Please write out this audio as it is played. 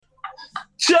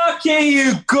Chucky,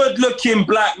 you good-looking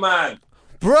black man.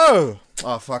 Bro.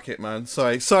 Oh, fuck it, man.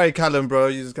 Sorry, Callum, bro.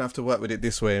 You're just going to have to work with it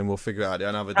this way and we'll figure it out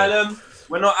another day. Callum,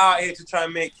 we're not out here to try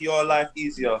and make your life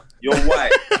easier. You're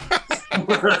white.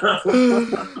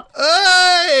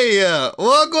 Hey!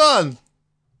 What on?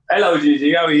 Hello,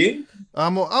 Gigi. How are you?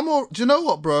 I'm all, do you know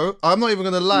what, bro? I'm not even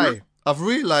going to lie. I've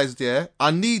realised,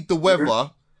 I need the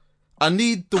weather. I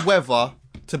need the weather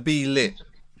to be lit.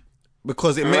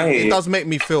 Because it makes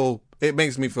me feel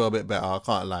a bit better. I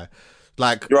can't lie.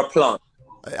 Like, you're a plant.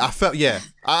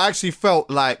 I actually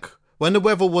felt like when the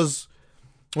weather was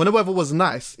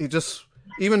nice, it just,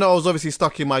 even though I was obviously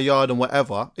stuck in my yard and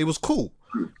whatever, it was cool.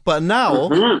 But now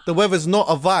the weather's not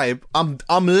a vibe.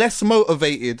 I'm less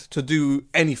motivated to do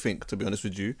anything, to be honest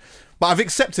with you. But I've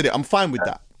accepted it. I'm fine with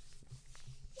that.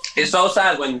 It's so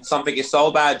sad when something is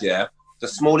so bad, the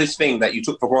smallest thing that you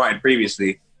took for granted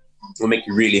previously will make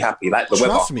you really happy, like the weather.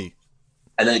 Trust me.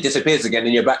 And then it disappears again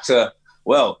and you're back to,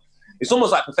 well, it's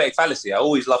almost like prophetic fallacy. I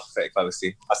always love prophetic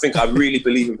fallacy. I think I really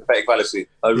believe in prophetic fallacy.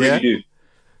 I really do.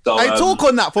 So, I talk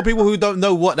on that for people who don't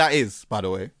know what that is, by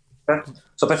the way.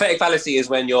 So prophetic fallacy is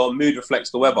when your mood reflects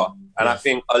the weather. And I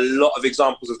think a lot of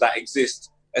examples of that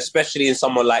exist, especially in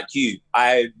someone like you.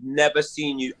 I've never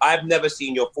seen your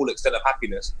full extent of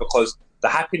happiness, because the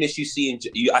happiness I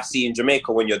see in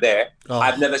Jamaica when you're there,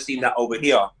 I've never seen that over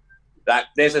here. Like,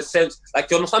 there's a sense, like,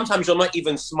 sometimes you're not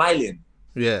even smiling.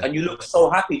 Yeah. And you look so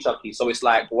happy, Chucky. So it's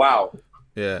like, wow.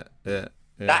 Yeah.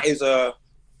 That is a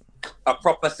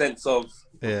proper sense of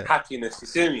happiness. You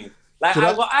see me? Like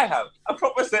what I have. A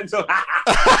proper sense of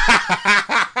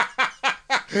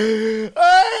Hey!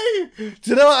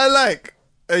 Do you know what I like?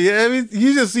 Yeah, I mean,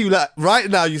 you just seem like, right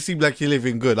now, you seem like you're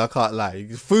living good. I can't lie.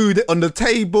 Food on the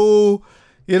table.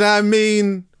 You know what I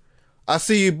mean? I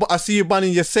see you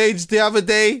burning your sage the other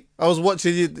day. I was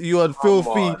watching you on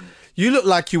Filthy. You look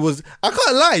like you was, I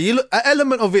can't lie, an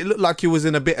element of it looked like you was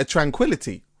in a bit of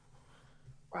tranquility.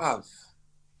 Bruv.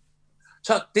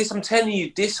 Chuck, I'm telling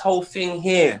you, this whole thing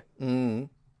here,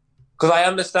 because I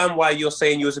understand why you're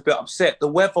saying you was a bit upset. The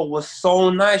weather was so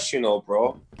nice,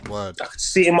 bro. Word. I could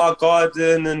sit in my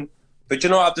garden, but you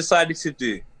know what I've decided to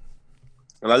do?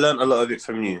 And I learned a lot of it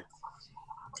from you.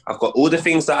 I've got all the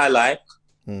things that I like,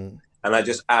 and I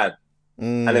just add.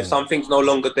 And if something's no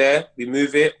longer there, we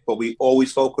move it, but we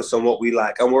always focus on what we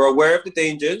like. And we're aware of the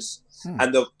dangers.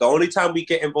 And the only time we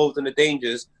get involved in the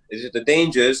dangers is if the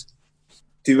dangers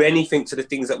do anything to the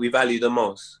things that we value the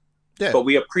most. Yeah. But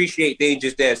we appreciate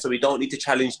dangers there, so we don't need to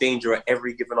challenge danger at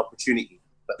every given opportunity.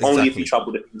 But only if you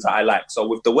trouble the things that I like. So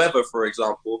with the weather, for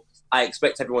example, I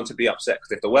expect everyone to be upset.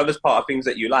 Because if the weather's part of things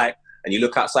that you like, and you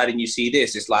look outside and you see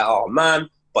this, it's like, oh man.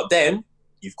 But then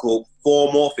you've got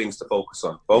 4 more things to focus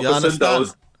on. Focus on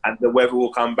those, and the weather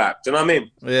will come back. Do you know what I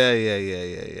mean?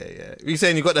 Yeah. You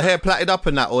saying you got the hair plaited up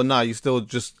and that, or no? You still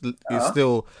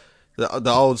the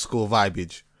old school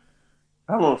vibage.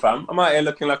 Come on, fam. I'm out here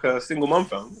looking like a single mum,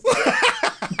 fam.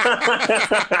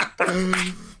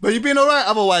 But you've been alright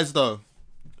otherwise, though.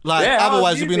 Like,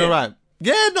 otherwise you've been alright.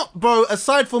 Yeah, no, bro.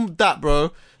 Aside from that,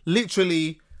 bro,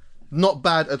 literally not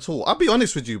bad at all. I'll be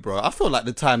honest with you, bro. I feel like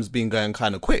the time's been going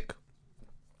kind of quick.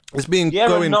 It's been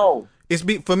going.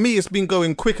 For me, it's been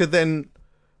going quicker than.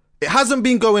 It hasn't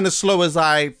been going as slow as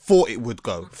I thought it would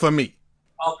go. For me.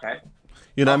 Okay.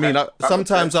 You know what I mean?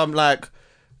 Sometimes I'm like,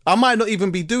 I might not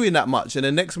even be doing that much, and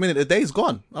the next minute the day's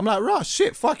gone. I'm like, rah,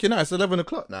 shit, fuck, it's 11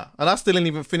 o'clock now, and I still ain't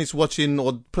even finished watching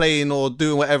or playing or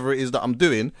doing whatever it is that I'm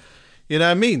doing. You know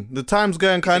what I mean? The time's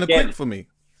going kind of quick for me.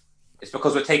 It's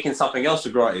because we're taking something else for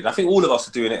granted. I think all of us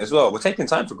are doing it as well. We're taking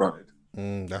time for granted.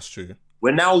 That's true.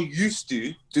 We're now used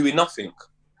to doing nothing.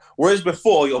 Whereas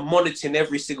before, you're monitoring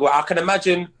every single... I can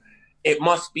imagine it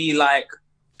must be like...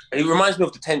 It reminds me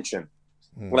of detention.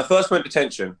 When I first went to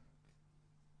detention,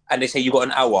 and they say you got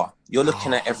an hour, you're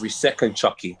looking at every second,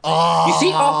 Chucky. You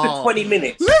see, after 20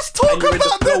 minutes... Let's talk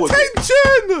about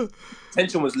detention!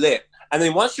 Detention was lit. And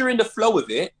then once you're in the flow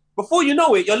of it, before you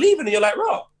know it, you're leaving and you're like,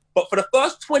 raw. But for the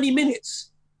first 20 minutes...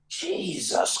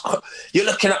 Jesus, I'm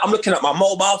looking at my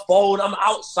mobile phone. I'm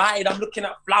outside. I'm looking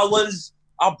at flowers.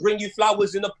 I'll bring you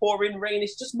flowers in the pouring rain.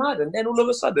 It's just mad. And then all of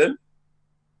a sudden,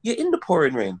 you're in the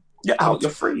pouring rain. You're out.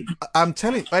 You're free. I'm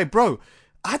telling you, hey, bro,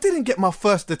 I didn't get my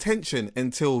first detention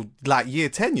until like year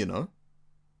 10, you know?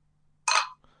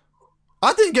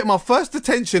 I didn't get my first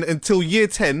detention until year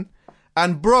 10.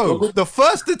 And bro, the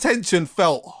first detention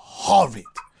felt horrid.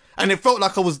 And it felt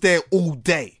like I was there all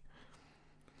day.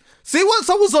 See, once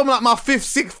I was on like my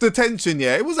 5th, 6th detention,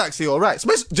 it was actually all right.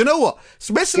 Do you know what?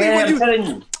 Especially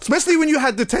when you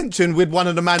had detention with one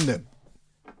of the man them.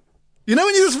 You know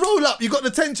when you just roll up, you got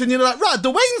the tension, you're like, right,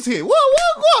 Dwayne's here. Whoa,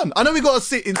 go on. I know we got to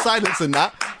sit in silence and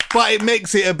that, but it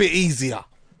makes it a bit easier.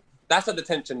 That's a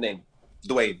detention name,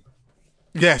 Dwayne.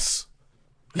 Yes.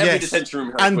 Every detention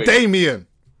room has and Dwayne. Damien.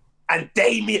 And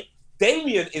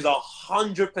Damien is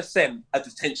 100% a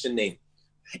detention name.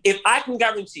 If I can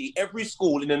guarantee every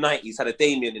school in the 90s had a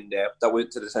Damien in there that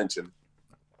went to detention.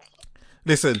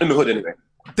 Listen. In the hood anyway.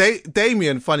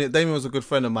 Damien was a good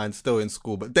friend of mine still in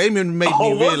school, but Damien made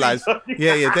me realise.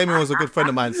 Yeah, Damien was a good friend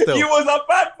of mine still. He was a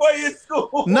bad boy in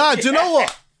school. Nah, do you know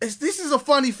what? This is a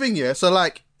funny thing, yeah. So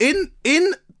like in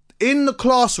the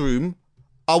classroom,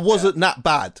 I wasn't that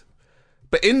bad,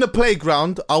 but in the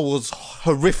playground, I was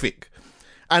horrific,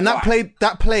 and that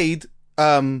played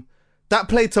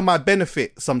to my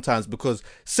benefit sometimes because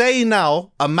say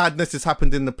now a madness has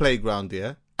happened in the playground,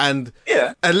 yeah, and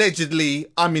allegedly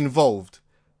I'm involved.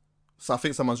 So I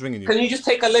think someone's ringing you. Can you just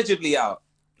take allegedly out?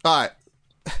 All right.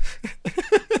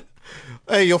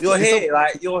 Hey, you're here.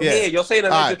 Here. You're saying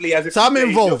allegedly as if. So I'm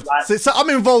involved. So I'm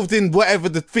involved in whatever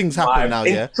the things happen now.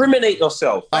 Yeah. Incriminate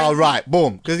yourself. All right.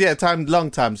 Boom. Because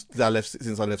long time since I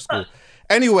left school.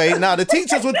 Anyway, now the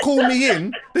teachers would call me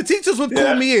in. But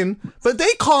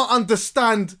they can't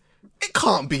understand. It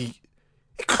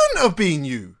couldn't have been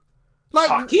you. Like,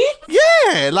 Chucky?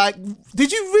 Yeah. Like,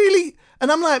 did you really?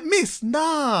 And I'm like, Miss,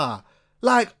 nah.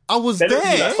 Like, I was there.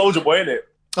 Like Soldier Boy, innit?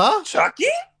 Huh? Chucky?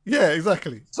 Yeah,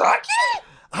 exactly. Chucky?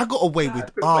 I got away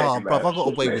with... I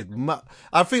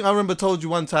think I remember told you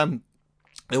one time,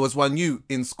 there was one you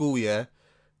in school, yeah?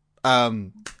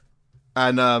 I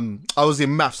was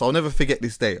in maths. I'll never forget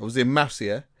this day. I was in maths,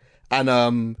 yeah?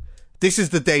 And this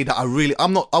is the day that I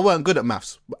weren't good at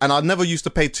maths. And I never used to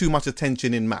pay too much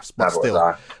attention in maths, but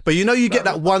still. But you know, you get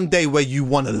that one day where you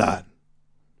want to learn.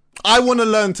 I want to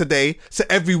learn today, so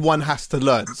everyone has to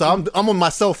learn. So I'm on my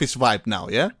selfish vibe now,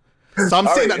 yeah? So I'm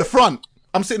sitting at the front.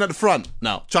 I'm sitting at the front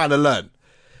now, trying to learn.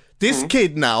 This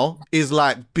kid now is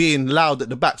like being loud at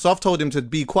the back. So I've told him to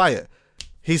be quiet.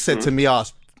 He said to me,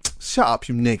 shut up,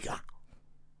 you nigger.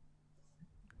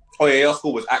 Oh yeah, your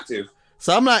school was active.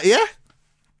 So I'm like, yeah?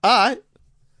 All right.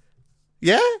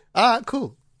 Yeah? All right,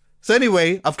 cool. So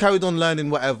anyway, I've carried on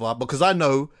learning whatever because I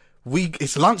know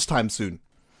it's lunchtime soon.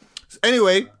 So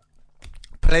anyway,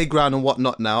 playground and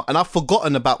whatnot now, and I've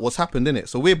forgotten about what's happened in it.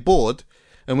 So we're bored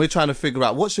and we're trying to figure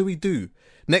out what should we do.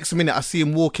 Next minute, I see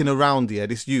him walking around here,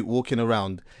 this youth walking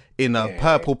around in a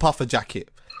purple puffer jacket.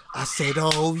 I said,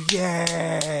 oh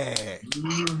yeah.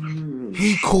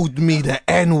 He called me the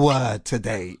N-word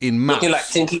today in maths. Looking like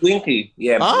Tinky Winky.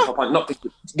 Yeah,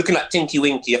 looking like Tinky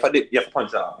Winky. If I did, you have to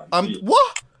punch that out.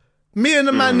 What? Me and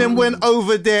the man then went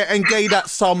over there and gave that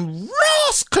some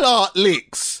rascal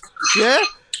licks. Yeah?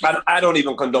 I don't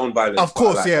even condone violence. Of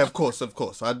course, of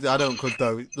course. I don't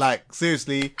condone. Like,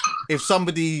 seriously, if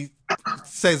somebody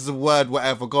says the word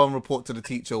whatever, go and report to the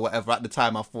teacher or whatever. At the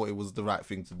time, I thought it was the right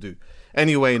thing to do.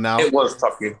 Anyway, now... It was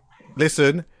tough, yeah.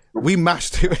 Listen, we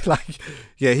mashed it.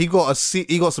 He got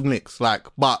some licks,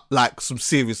 but some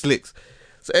serious licks.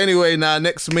 So anyway, now,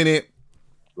 next minute...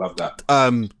 Love that.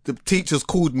 The teachers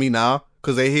called me now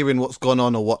because they're hearing what's gone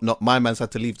on or whatnot. My man's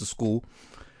had to leave the school.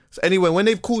 So anyway, when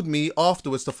they've called me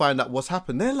afterwards to find out what's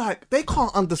happened, they're like, they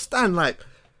can't understand, like,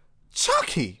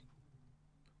 Chucky.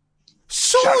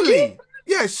 Surely. Chucky?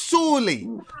 Yeah, surely.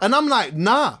 And I'm like,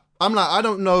 nah. I'm like, I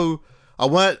don't know.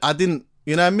 I didn't,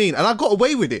 you know what I mean? And I got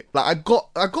away with it. Like, I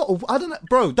don't know,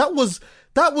 bro,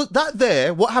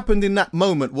 what happened in that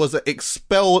moment was an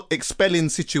expelling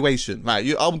situation. Like,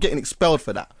 I'm getting expelled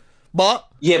for that. But.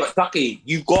 Yeah, but Chucky,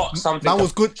 you've got something. That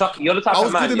was good. Chucky, you're the type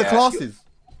of man. I was good in the classes.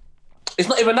 It's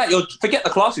not even that. Forget the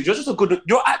classes.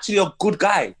 You're actually a good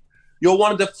guy. You're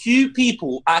one of the few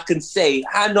people I can say,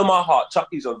 hand on my heart,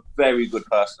 Chucky's a very good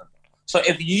person. So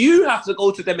if you have to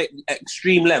go to them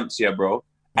extreme lengths, yeah, bro,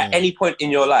 at any point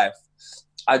in your life,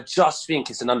 I just think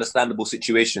it's an understandable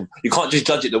situation. You can't just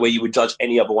judge it the way you would judge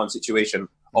any other one situation.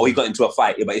 Oh, he got into a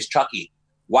fight. Yeah, but it's Chucky.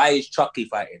 Why is Chucky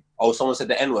fighting? Oh, someone said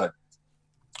the N-word.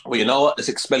 Well, you know what? Let's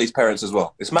expel his parents as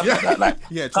well. It's mad like that. Like,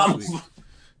 yeah,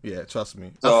 trust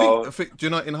me. So, I think, do you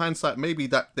know, in hindsight, maybe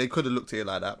that they could have looked at it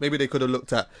like that. Maybe they could have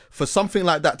looked at, for something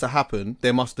like that to happen,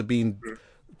 there must have been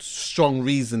strong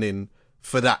reasoning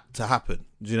for that to happen.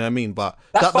 Do you know what I mean? But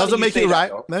that doesn't make it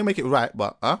right. They make it right,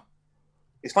 but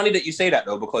It's funny that you say that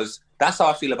though, because that's how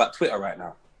I feel about Twitter right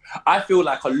now. I feel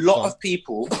like a lot of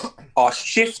people are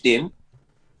shifting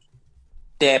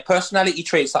their personality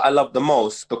traits that I love the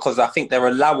most because I think they're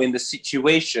allowing the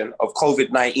situation of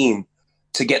COVID-19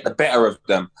 to get the better of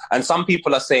them. And some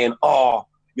people are saying, oh,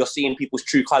 you're seeing people's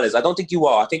true colours. I don't think you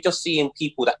are. I think you're seeing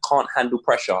people that can't handle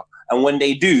pressure. And when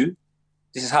they do,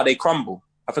 this is how they crumble.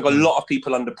 I think a lot of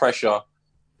people under pressure.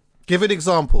 Give an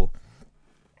example.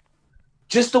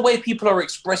 Just the way people are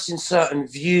expressing certain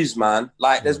views, man.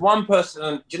 Like, there's one person,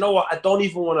 and do you know what?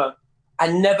 I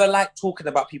never like talking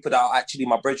about people that are actually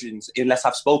my brethren unless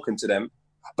I've spoken to them.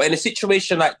 But in a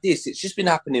situation like this, it's just been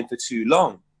happening for too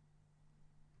long.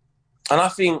 And I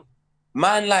think,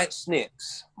 man like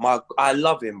Snips, I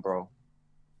love him, bro.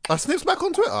 Are Snips back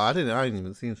on Twitter? I didn't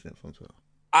even see Snips on Twitter.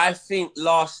 I think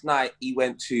last night he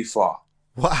went too far.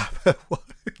 What happened?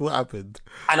 What happened?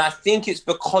 And I think it's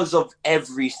because of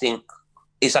everything.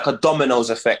 It's like a dominoes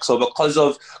effect. So because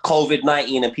of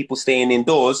COVID-19 and people staying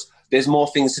indoors, there's more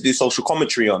things to do social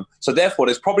commentary on. So therefore,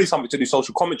 there's probably something to do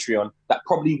social commentary on that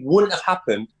probably wouldn't have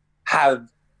happened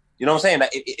you know what I'm saying?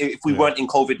 Like if we weren't in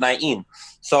COVID-19.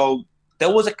 So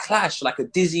there was a clash, like a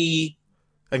Dizzy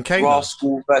and Kano.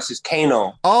 Rascal versus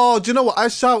Kano. Oh, do you know what? I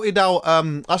shouted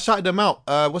them out.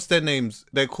 What's their names?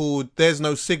 They're called There's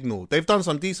No Signal. They've done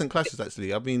some decent clashes,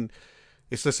 actually. I mean,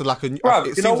 it's just like it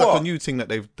seems like a new thing that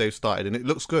they've started, and it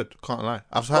looks good. Can't lie.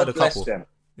 I've heard a couple. Them.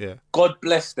 Yeah. God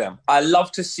bless them. I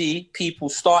love to see people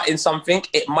starting something.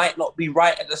 It might not be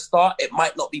right at the start. It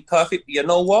might not be perfect, but you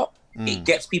know what? It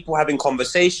gets people having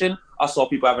conversation. I saw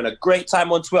people having a great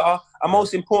time on Twitter. And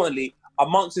most importantly,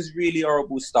 amongst this really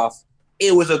horrible stuff,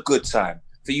 it was a good time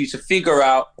for you to think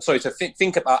about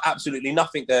absolutely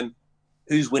nothing then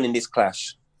who's winning this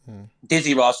clash.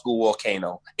 Dizzy Rascal or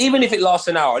Kano. Even if it lasts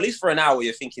an hour, at least for an hour,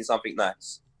 you're thinking something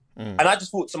nice. And I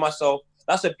just thought to myself,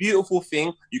 that's a beautiful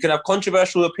thing. You can have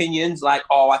controversial opinions like,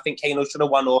 oh, I think Kano should have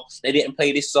won or they didn't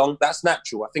play this song. That's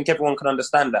natural. I think everyone can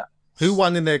understand that. Who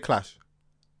won in their clash?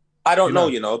 I don't know,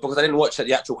 because I didn't watch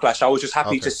the actual clash. I was just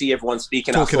happy to see everyone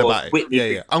talking about it.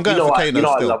 Yeah. I'm going for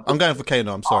Kano still. I'm going for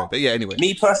Kano, I'm sorry. But yeah, anyway.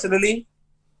 Me personally,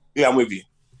 yeah, I'm with you.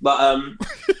 But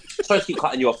sorry to keep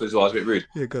cutting you off as well. It's a bit rude.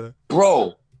 Yeah, go on.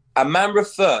 Bro, a man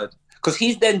referred, because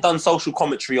he's then done social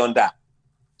commentary on that.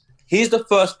 Here's the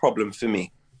first problem for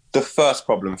me.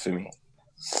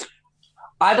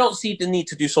 I don't see the need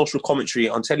to do social commentary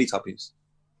on Teletubbies.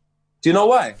 Do you know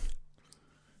why?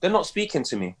 They're not speaking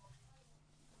to me.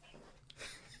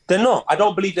 They're not. I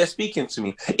don't believe they're speaking to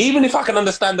me. Even if I can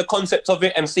understand the concept of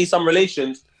it and see some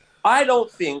relations, I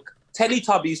don't think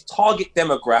Teletubbies' target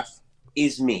demographic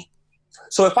is me.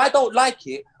 So if I don't like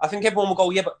it, I think everyone will go,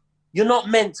 yeah, but you're not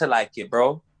meant to like it,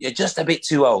 bro. You're just a bit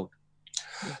too old.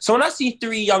 So when I see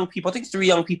three young people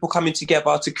coming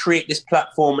together to create this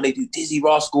platform and they do Dizzy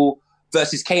Rascal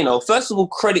versus Kano, first of all,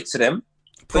 credit to them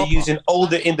for using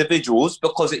older individuals,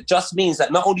 because it just means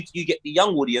that not only do you get the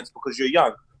young audience because you're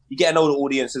young, you get an older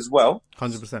audience as well.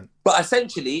 100%. But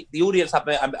essentially, the audience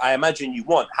I imagine you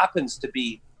want happens to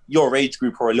be your age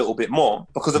group or a little bit more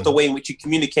because of the way in which you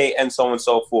communicate and so on and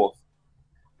so forth.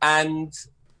 And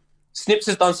Snips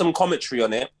has done some commentary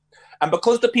on it. And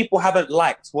because the people haven't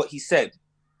liked what he said,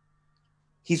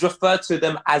 he's referred to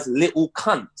them as little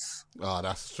cunts. Oh,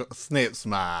 that's Snips,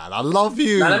 man. I love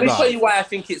you. Now, let me show you why I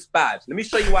think it's bad.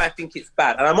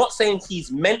 And I'm not saying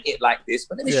he's meant it like this,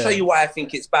 but let me show you why I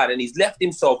think it's bad. And he's left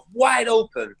himself wide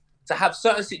open to have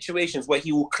certain situations where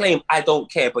he will claim, I don't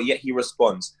care, but yet he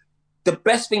responds. The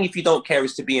best thing if you don't care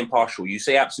is to be impartial. You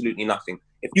say absolutely nothing.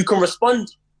 If you can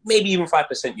respond, maybe even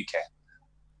 5% you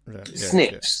care.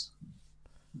 Snips.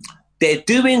 They're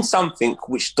doing something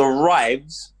which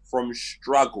derives from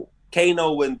struggle.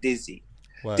 Kano and Dizzy.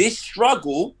 Wow. This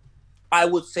struggle, I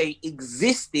would say,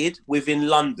 existed within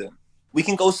London. We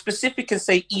can go specific and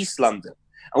say East London.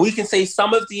 And we can say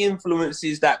some of the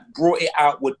influences that brought it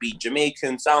out would be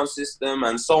Jamaican sound system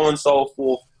and so on and so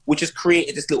forth, which has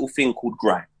created this little thing called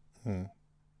grime.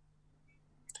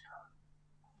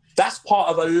 That's part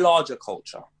of a larger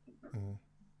culture,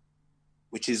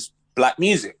 which is black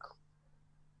music.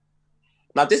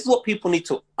 Now, this is what people need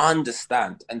to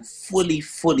understand and fully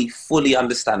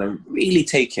understand and really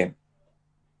take in.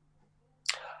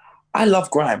 I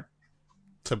love grime.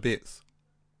 To bits.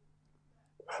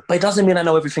 But it doesn't mean I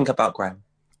know everything about grime.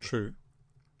 True.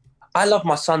 I love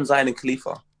my son, Zion and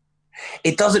Khalifa.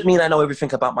 It doesn't mean I know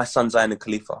everything about my son, Zion and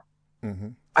Khalifa.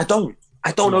 I don't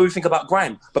know everything about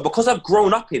grime. But because I've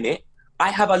grown up in it, I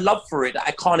have a love for it that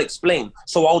I can't explain.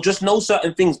 So I'll just know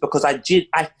certain things because I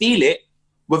feel it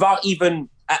without even...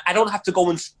 I don't have to go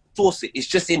and source it. It's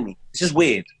just in me. It's just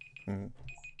weird.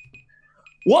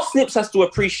 What Snips has to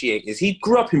appreciate is he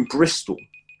grew up in Bristol.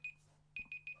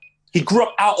 He grew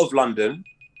up out of London,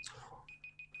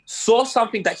 saw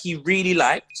something that he really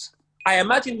liked. I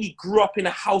imagine he grew up in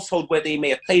a household where they may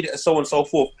have played it and so on and so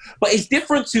forth. But it's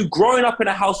different to growing up in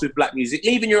a house with black music,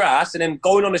 leaving your ass and then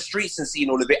going on the streets and seeing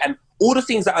all of it and all the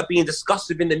things that are being discussed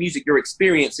within the music you're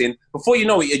experiencing. Before you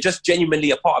know it, you're just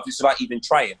genuinely a part of this without even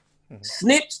trying.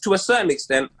 Snips, to a certain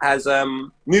extent, has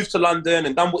moved to London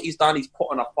and done what he's done. He's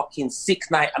put on a fucking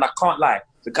 6 night, and I can't lie,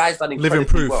 the guy's done incredibly Living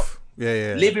proof. well.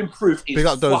 Yeah. Living proof is Big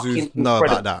up those fucking who know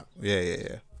incredible. about that.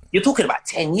 Yeah. You're talking about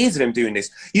 10 years of him doing this.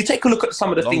 You take a look at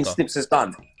some of the things Snips has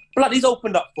done. Blood, he's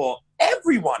opened up for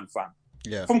everyone, fam.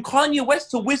 Yeah. From Kanye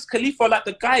West to Wiz Khalifa, like,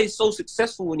 the guy is so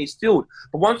successful in his field.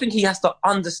 But one thing he has to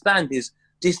understand is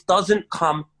this doesn't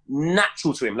come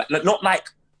natural to him. Like not like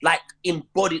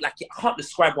embodied. Like, I can't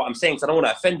describe what I'm saying because I don't want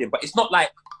to offend him. But it's not like.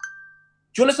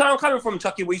 Do you understand where I'm coming from,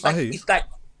 Chucky? Where it's like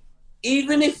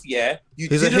even if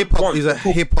he's a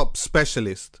hip hop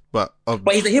specialist, but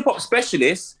he's a hip hop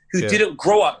specialist who didn't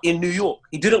grow up in New York.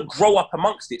 He didn't grow up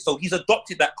amongst it, so he's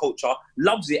adopted that culture,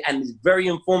 loves it, and is very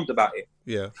informed about it.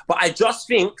 Yeah. But I just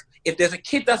think if there's a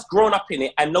kid that's grown up in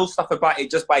it and knows stuff about it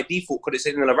just by default because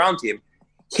it's in and around him,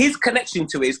 his connection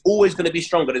to it is always going to be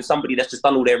stronger than somebody that's just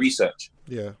done all their research.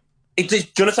 Yeah. Do you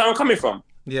understand where I'm coming from?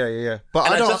 Yeah.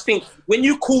 But I just think when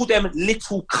you call them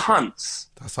little cunts,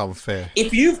 that's unfair.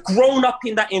 If you've grown up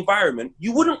in that environment,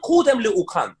 you wouldn't call them little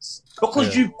cunts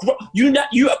because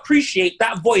you appreciate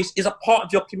that voice is a part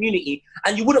of your community,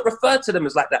 and you wouldn't refer to them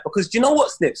as like that because do you know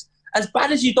what, Snips? As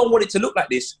bad as you don't want it to look like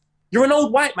this, you're an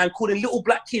old white man calling little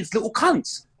black kids little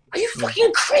cunts. Are you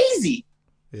fucking crazy?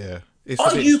 Yeah.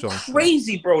 Are you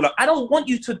crazy, bro? Like, I don't want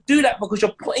you to do that because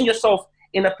you're putting yourself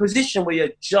in a position where you're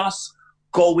just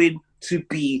going to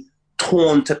be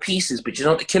torn to pieces. But you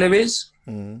know what the killer is?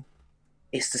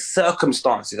 It's the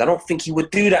circumstances. I don't think he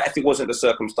would do that if it wasn't the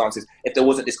circumstances, if there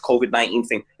wasn't this COVID-19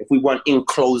 thing, if we weren't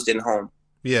enclosed in home.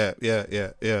 Yeah.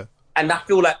 And I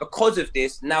feel like because of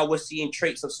this, now we're seeing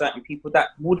traits of certain people that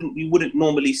we wouldn't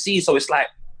normally see. So it's like,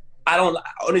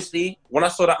 honestly, when I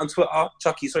saw that on Twitter,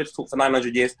 Chucky, sorry to talk for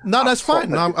 900 years. No, that's fine.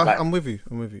 No, I'm with you.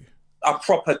 I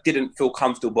proper didn't feel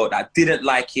comfortable about that. I didn't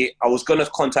like it. I was going to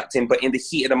contact him, but in the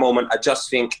heat of the moment, I just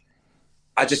think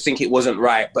it wasn't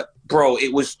right. But bro,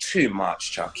 it was too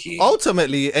much, Chucky.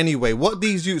 Ultimately, anyway, what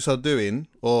these youths are doing,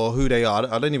 or who they are,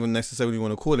 I don't even necessarily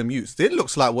want to call them youths. It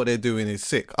looks like what they're doing is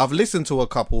sick. I've listened to a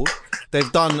couple. They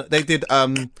did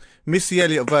Missy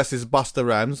Elliott versus Busta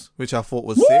Rhymes, which I thought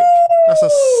was sick.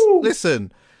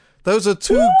 Listen, those are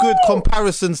two good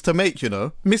comparisons to make, you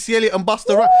know. Missy Elliott and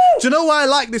Busta Rhymes. Do you know why I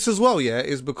like this as well, yeah?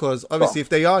 Is because obviously if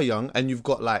they are young and you've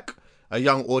got like a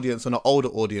young audience and an older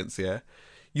audience, yeah,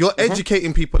 you're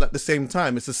educating people at the same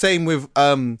time. It's the same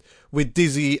with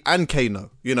Dizzy and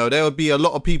Kano. You know, there would be a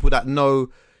lot of people that know.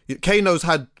 Kano's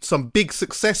had some big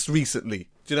success recently.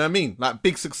 Do you know what I mean? Like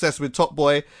big success with Top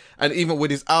Boy and even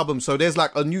with his album. So there's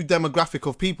like a new demographic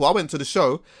of people. I went to the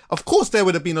show. Of course, there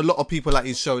would have been a lot of people at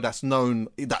his show that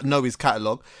know his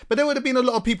catalogue. But there would have been a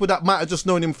lot of people that might have just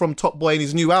known him from Top Boy and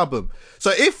his new album.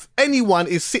 So if anyone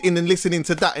is sitting and listening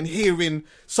to that and hearing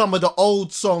some of the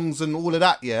old songs and all of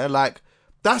that, yeah, like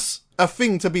that's a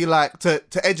thing to be like, to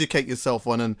educate yourself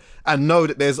on and know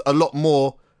that there's a lot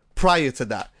more prior to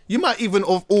that. You might even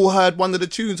have all heard one of the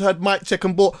tunes, heard Mic Check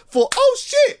and bought for, oh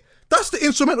shit, that's the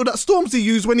instrumental that Stormzy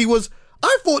used when he was,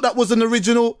 I thought that was an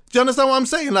original. Do you understand what I'm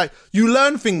saying? Like, you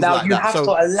learn things like that. Now, you have to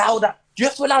allow that. You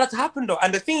have to allow that to happen, though.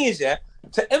 And the thing is, yeah,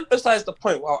 to emphasize the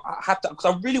point, well, I have to,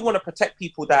 because I really want to protect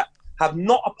people that have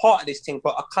not a part of this thing,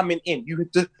 but are coming in. You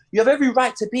have every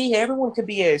right to be here. Everyone can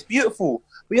be here. It's beautiful.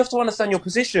 But you have to understand your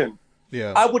position.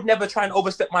 Yeah. I would never try and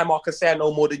overstep my mark and say I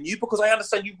know more than you, because I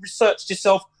understand you've researched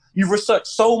yourself. You've researched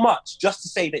so much just to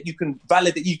say that you can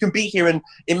validate, you can be here and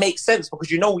it makes sense because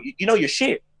you know your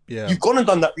shit. Yeah. You've gone and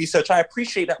done that research. I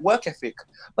appreciate that work ethic.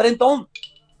 But then don't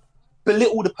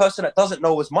belittle the person that doesn't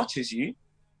know as much as you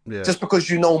just because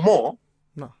you know more.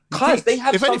 No. Guys, they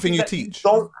have if anything you teach.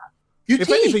 If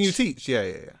anything you teach,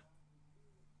 yeah.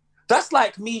 That's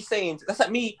like me,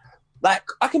 like,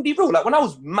 I can be real. Like, when I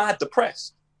was mad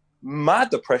depressed,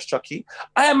 Chucky,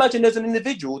 I imagine there's an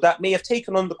individual that may have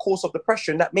taken on the course of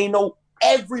depression that may know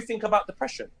everything about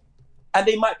depression. And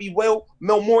they might be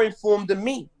more informed than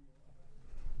me.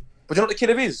 But you know what the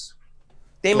killer is?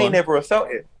 They may never have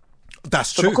felt it.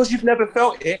 That's true. Because you've never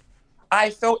felt it, I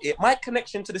felt it. My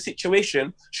connection to the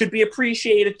situation should be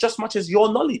appreciated just as much as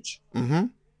your knowledge. Mm-hmm.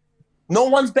 No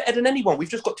one's better than anyone. We've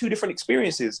just got two different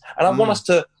experiences. And I want us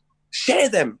to share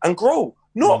them and grow.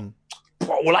 Not,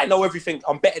 well, I know everything.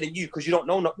 I'm better than you because you don't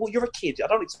know. Well, you're a kid. I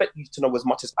don't expect you to know as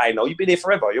much as I know. You've been here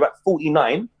forever. You're at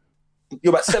 49.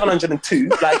 You're about 702.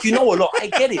 Like, you know a lot. I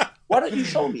get it. Why don't you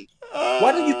show me?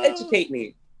 Why don't you educate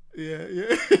me?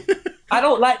 Yeah. I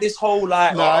don't like this whole,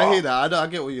 like... No, I hear that. I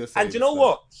get what you're saying. And you know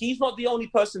what? He's not the only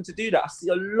person to do that. I see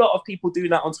a lot of people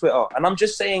doing that on Twitter. And I'm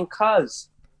just saying, cuz,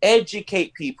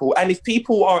 educate people. And if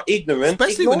people are ignorant,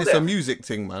 especially when it's a music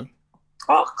thing, man.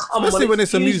 Oh, come on. Especially when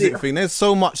it's a music thing. There's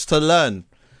so much to learn.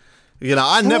 You know,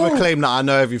 I never claim that I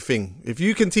know everything. If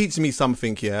you can teach me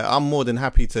something, yeah, I'm more than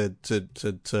happy to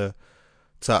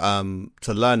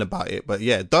learn about it. But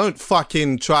yeah, don't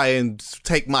fucking try and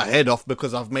take my head off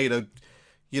because I've made a,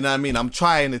 you know what I mean? I'm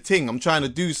trying a thing. I'm trying to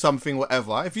do something,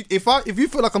 whatever. If you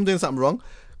feel like I'm doing something wrong,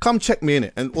 come check me in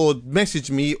it or message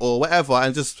me or whatever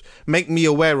and just make me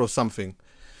aware of something.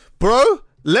 Bro,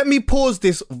 let me pause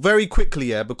this very quickly,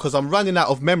 yeah, because I'm running out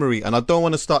of memory and I don't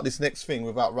want to start this next thing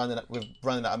without running out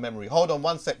of memory. Hold on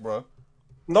 1 sec, bro.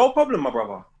 No problem, my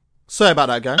brother. Sorry about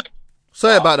that, gang.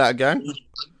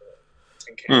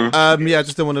 Yeah, I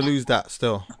just don't want to lose that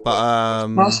still. But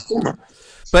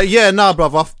yeah, nah,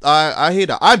 brother. I hear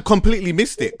that. I completely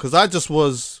missed it because I just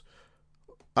was.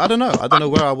 I don't know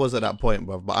where I was at that point,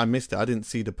 bro. But I missed it. I didn't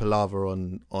see the palaver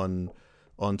on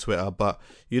Twitter. But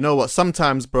you know what?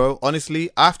 Sometimes, bro, honestly,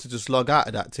 I have to just log out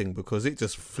of that thing because it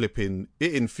just it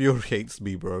infuriates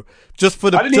me, bro. Just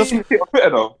for the. I didn't even see it on Twitter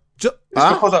though.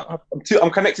 Because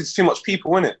I'm connected to too much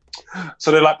people, innit?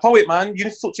 So they're like, Poet, man, you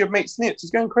need to talk to your mate Snips.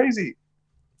 He's going crazy.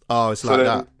 Oh, it's like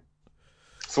that.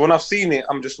 So when I've seen it,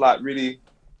 I'm just like, really,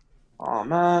 oh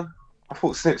man, I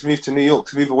thought Snips moved to New York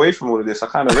to move away from all of this. I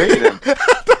kind of rated him.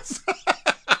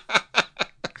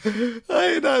 I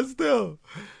hate that still.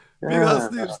 Big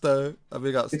up Snips though.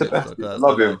 Big up Snips.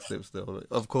 Love him. Snips still.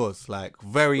 Of course, like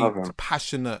very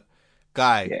passionate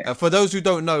guy. Yeah. For those who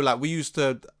don't know, like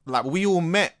we all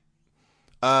met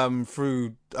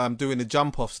through doing the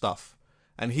jump off stuff,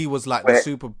 and he was like the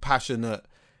super passionate.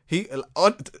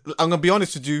 I'm gonna be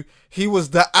honest with you, he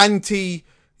was the anti-UK-ish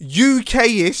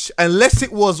unless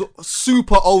it was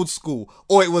super old school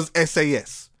or it was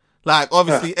SAS. Like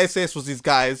obviously SAS was his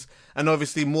guys, and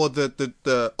obviously more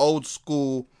the old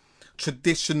school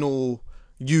traditional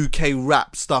UK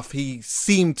rap stuff he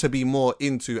seemed to be more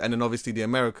into, and then obviously the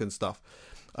American stuff.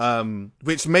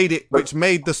 Which made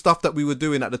the stuff that we were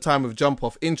doing at the time of Jump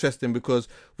Off interesting because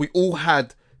we all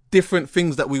had different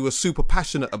things that we were super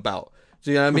passionate about. Do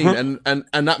you know what I mean? Mm-hmm.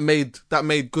 And that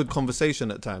made good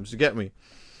conversation at times. You get me?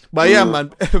 But yeah,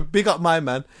 man, big up my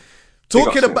man.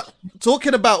 Talking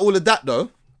about all of that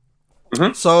though.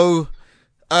 Mm-hmm. So,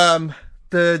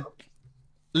 the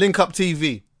Link Up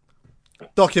TV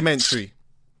documentary.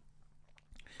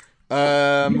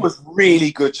 It was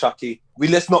really good, Chucky.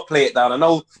 Let's not play it down. I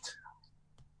know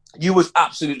you was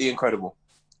absolutely incredible.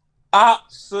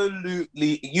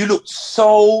 Absolutely, you looked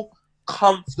so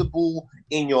comfortable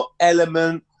in your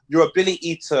element. Your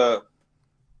ability to,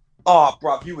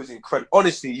 bruv, you was incredible.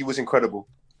 Honestly, you was incredible.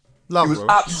 You was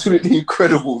absolutely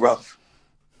incredible, bruv.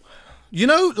 You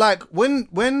know, like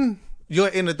when you're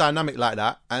in a dynamic like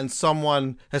that, and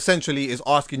someone essentially is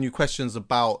asking you questions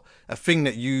about a thing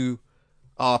that you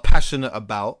are passionate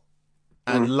about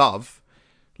and love.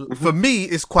 For me,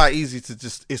 it's quite easy to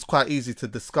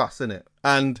discuss, isn't it?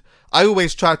 And I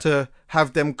always try to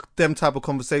have them type of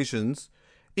conversations,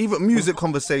 even music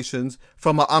conversations,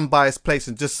 from an unbiased place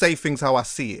and just say things how I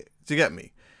see it. Do you get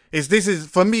me?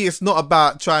 For me, it's not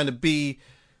about trying to be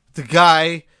the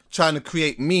guy, trying to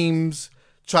create memes,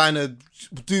 trying to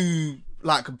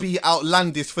be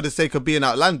outlandish for the sake of being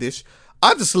outlandish.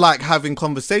 I just like having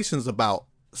conversations about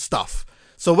stuff.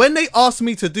 So when they asked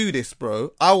me to do this,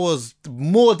 bro, I was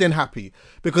more than happy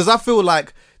because I feel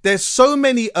like there's so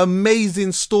many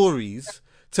amazing stories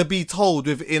to be told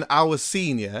within our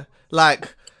scene, yeah?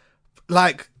 Like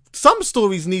some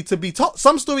stories need to be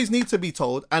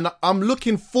told, and I'm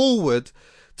looking forward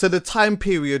to the time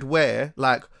period where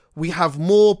like we have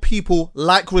more people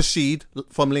like Rashid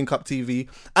from Link Up TV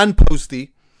and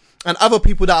Posty and other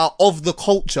people that are of the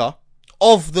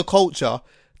culture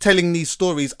telling these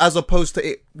stories, as opposed to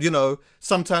it, you know,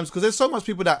 sometimes, because there's so much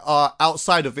people that are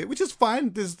outside of it, which is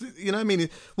fine. There's, you know what I mean?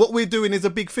 What we're doing is a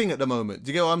big thing at the moment.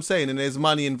 Do you get what I'm saying? And there's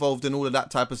money involved in all of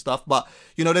that type of stuff. But,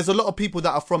 you know, there's a lot of people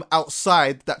that are from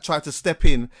outside that try to step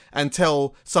in and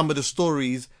tell some of the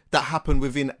stories that happen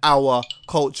within our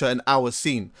culture and our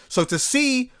scene. So to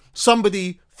see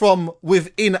somebody from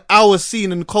within our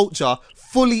scene and culture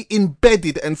fully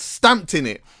embedded and stamped in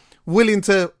it, wanting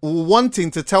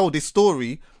to tell this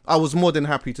story, I was more than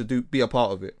happy to be a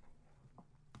part of it.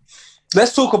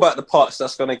 Let's talk about the parts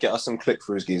that's going to get us some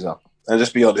click-throughs, Geezer. And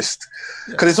just be honest.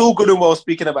 Because it's all good and well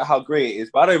speaking about how great it is,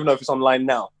 but I don't even know if it's online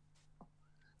now.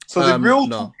 So the real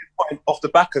point off the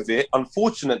back of it,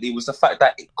 unfortunately, was the fact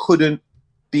that it couldn't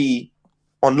be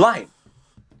online.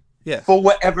 Yeah. For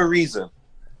whatever reason.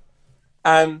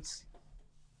 And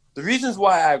the reasons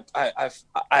why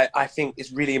I think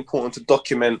it's really important to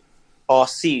document our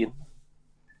scene.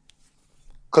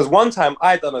 Because one time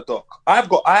I done a doc.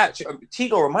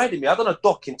 Tino reminded me, I done a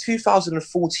doc in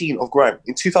 2014 of grime.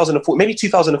 In 2014, maybe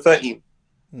 2013.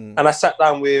 and I sat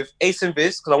down with Ace and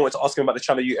Viz because I wanted to ask him about the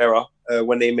Channel U era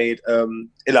when they made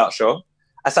Ill Out Show.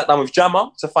 I sat down with Jammer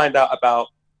to find out about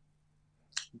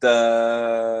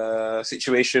the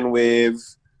situation with.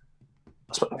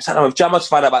 I sat down with Jammer to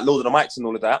find out about Lord of the Mics and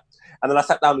all of that. And then I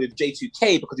sat down with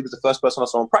J2K because he was the first person I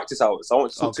saw on Practice Hours. So I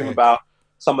wanted to talk to him about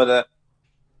some of the...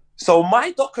 So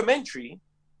my documentary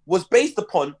was based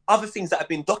upon other things that have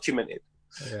been documented.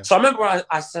 Yeah. So I remember I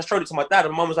showed it to my dad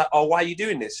and Mum was like, oh, why are you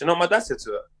doing this? You know what my dad said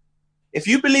to her? If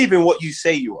you believe in what you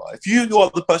say you are, if you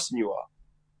are the person you are,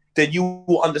 then you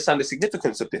will understand the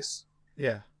significance of this.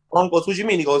 Yeah. Mum goes, what do you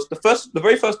mean? He goes, the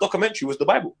very first documentary was the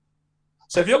Bible.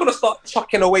 So if you're going to start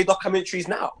chucking away documentaries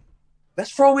now,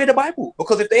 let's throw away the Bible.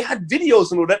 Because if they had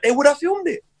videos and all that, they would have filmed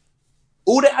it.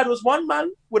 All they had was one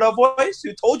man with a voice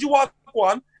who told you what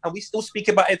one, and we still speak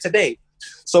about it today.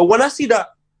 So when I see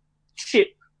that Chip,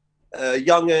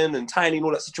 Young'un and Tiny and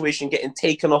all that situation getting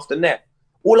taken off the net,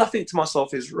 all I think to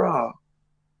myself is, rah,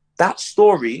 that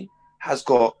story has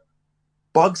got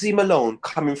Bugsy Malone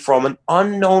coming from an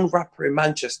unknown rapper in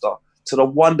Manchester to the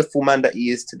wonderful man that he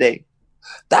is today.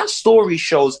 That story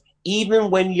shows even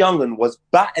when Young'un was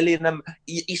battling them,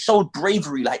 he showed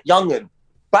bravery like Young'un,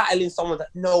 battling someone that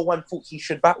no one thought he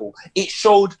should battle. It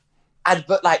showed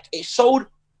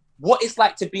what it's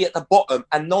like to be at the bottom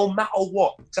and no matter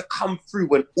what, to come through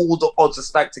when all the odds are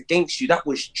stacked against you. That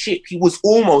was Chip. He was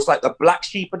almost like the black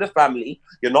sheep of the family.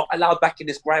 You're not allowed back in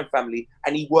this grime family,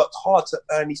 and he worked hard to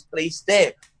earn his place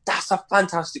there. That's a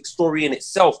fantastic story in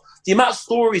itself. The amount of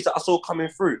stories that I saw coming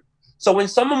through. So when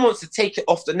someone wants to take it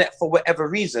off the net for whatever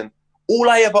reason, all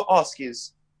I ever ask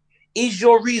is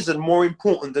your reason more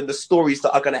important than the stories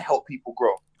that are going to help people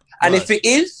grow? And if it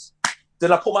is,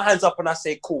 then I put my hands up and I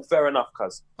say, cool, fair enough,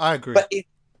 cuz. I agree. But if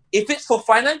it's for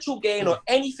financial gain or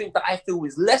anything that I feel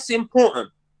is less important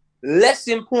than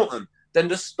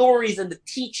the stories and the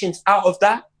teachings out of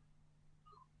that,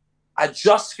 I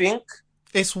just think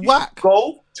it's whack.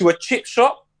 Go to a chip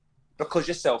shop because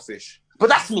you're selfish. But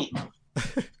that's me.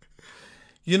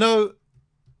 You know,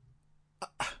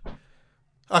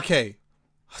 okay,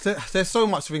 there's so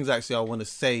much things actually I want to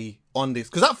say on this.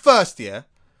 Because at first, yeah,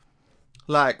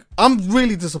 like, I'm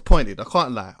really disappointed. I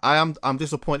can't lie. I'm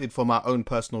disappointed for my own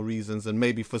personal reasons and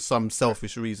maybe for some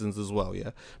selfish reasons as well,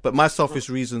 yeah. But my selfish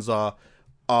reasons are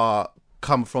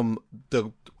come from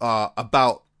the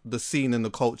about the scene and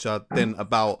the culture than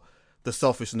about the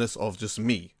selfishness of just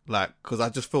me. Like, because I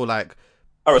just feel like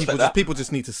people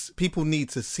need to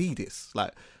see this.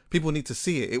 Like, people need to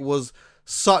see it. It was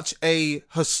such a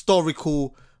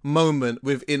historical moment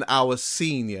within our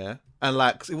scene, yeah. And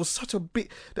like, it was such a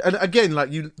big, and again,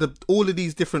 like all of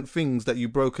these different things that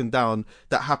you've broken down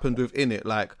that happened within it,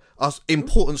 like us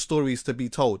important stories to be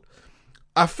told.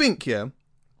 I think, yeah,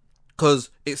 because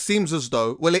it seems as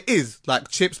though, well, it is like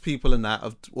Chip's people and that,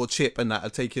 or Chip and that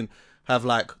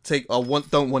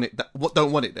don't want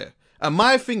it there. And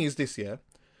my thing is this, yeah,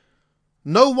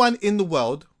 no one in the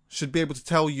world should be able to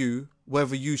tell you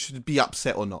whether you should be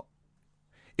upset or not.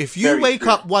 If you wake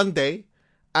up one day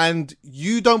and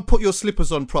you don't put your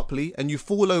slippers on properly and you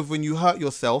fall over and you hurt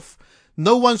yourself,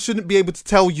 no one shouldn't be able to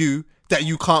tell you that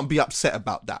you can't be upset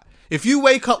about that. If you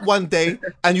wake up one day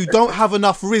and you don't have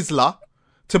enough Rizla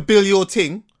to bill your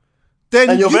ting,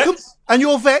 then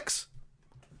you're vexed.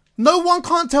 No one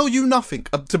can't tell you nothing.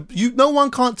 No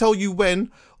one can't tell you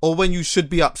when you should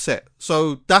be upset.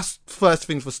 So that's first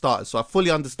thing for starters. So I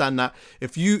fully understand that.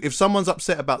 If someone's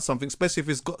upset about something, especially if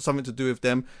it's got something to do with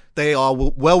them, they are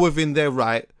well within their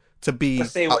right to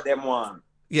say what they want.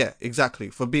 Yeah, exactly.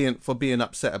 For being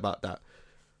upset about that.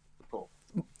 Cool.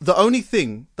 The only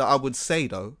thing that I would say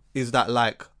though is that,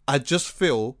 like, I just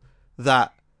feel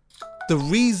that the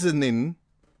reasoning.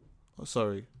 Oh,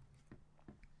 sorry.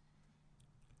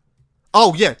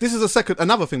 Oh yeah, this is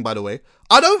another thing, by the way.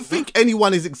 I don't think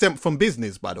anyone is exempt from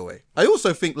business, by the way. I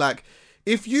also think, like,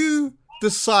 if you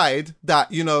decide that,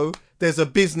 you know, there's a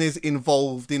business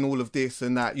involved in all of this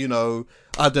and that, you know,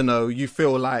 I don't know, you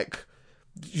feel like,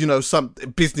 you know, some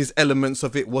business elements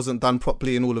of it wasn't done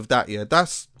properly and all of that, yeah,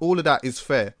 that's, all of that is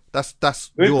fair. That's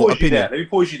your opinion. Let me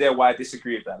pause you there why I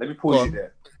disagree with that. Let me pause you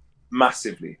there.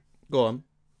 Massively. Go on.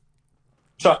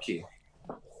 Chucky.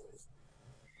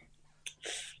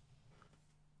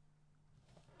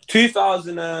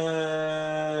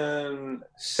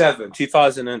 2007,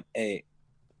 2008.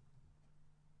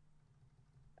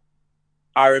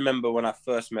 I remember when I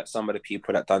first met some of the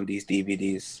people that done these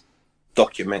DVDs,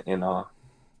 documenting our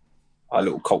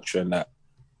little culture and that.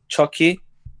 Chucky,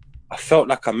 I felt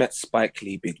like I met Spike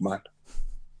Lee, big man.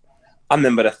 I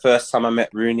remember the first time I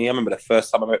met Rooney. I remember the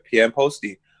first time I met PM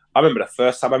Posty. I remember the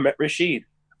first time I met Rashid.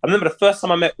 I remember the first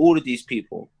time I met all of these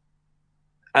people.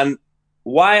 And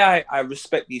why I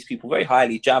respect these people very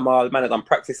highly, Jamal, man, have done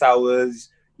practice hours,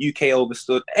 UK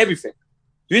overstood, everything.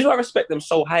 The reason why I respect them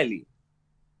so highly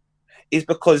is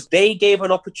because they gave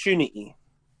an opportunity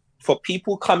for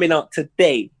people coming out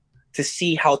today to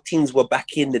see how things were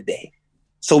back in the day.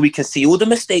 So we can see all the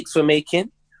mistakes we're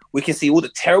making. We can see all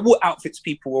the terrible outfits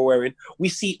people were wearing. We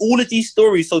see all of these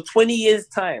stories. So 20 years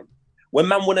time, when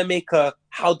man want to make a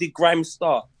how did grime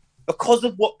start? Because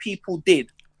of what people did,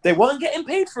 they weren't getting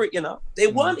paid for it, you know. They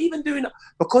weren't even doing it.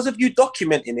 Because of you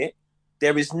documenting it,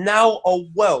 there is now a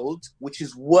world which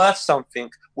is worth something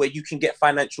where you can get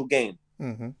financial gain.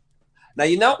 Mm-hmm. Now,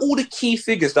 you know all the key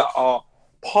figures that are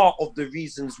part of the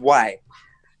reasons why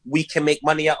we can make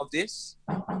money out of this?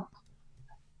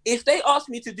 If they ask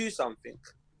me to do something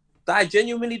that I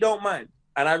genuinely don't mind,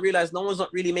 and I realize no one's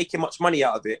not really making much money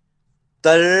out of it,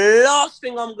 the last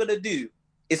thing I'm going to do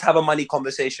is have a money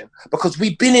conversation, because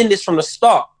we've been in this from the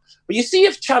start. But you see,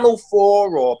 if Channel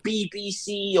 4 or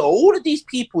BBC or all of these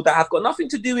people that have got nothing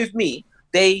to do with me,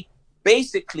 they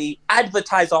basically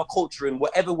advertise our culture in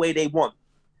whatever way they want.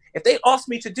 If they ask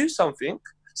me to do something,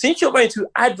 since you're going to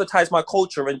advertise my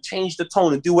culture and change the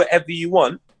tone and do whatever you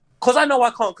want, because I know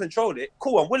I can't control it,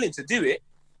 cool, I'm willing to do it,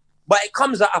 but it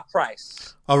comes at a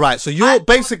price. All right, so you're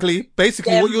basically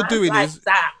what you're doing like is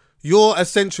that. You're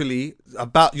essentially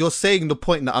you're saying the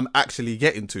point that I'm actually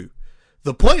getting to.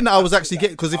 The point that I was actually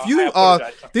getting, because if you are,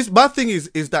 my thing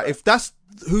is that if that's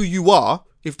who you are,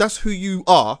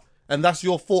 and that's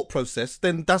your thought process,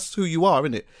 then that's who you are,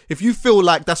 innit? If you feel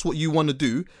like that's what you want to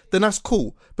do, then that's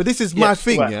cool. But this is my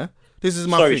thing, yeah? This is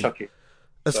my thing. Chucky.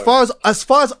 As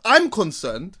far as I'm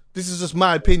concerned, this is just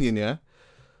my opinion, yeah?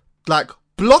 Like,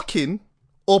 blocking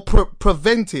or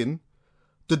preventing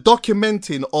the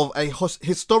documenting of a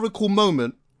historical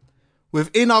moment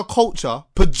within our culture,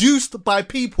 produced by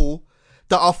people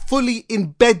that are fully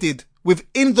embedded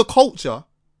within the culture,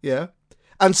 yeah,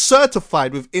 and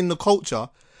certified within the culture,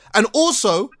 and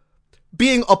also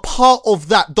being a part of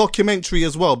that documentary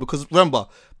as well. Because remember,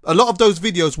 a lot of those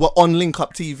videos were on Link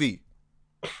Up TV.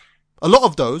 A lot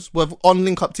of those were on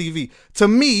Link Up TV. To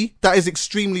me, that is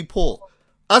extremely poor.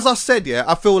 As I said, yeah,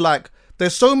 I feel like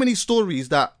there's so many stories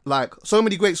that, like, so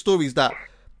many great stories that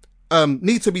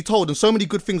need to be told, and so many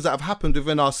good things that have happened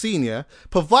within our scene, yeah,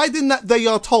 providing that they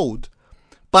are told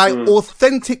by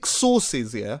authentic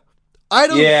sources, yeah. I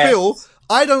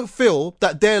don't feel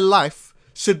that their life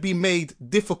should be made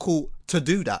difficult to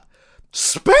do that.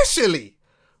 Especially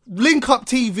Link Up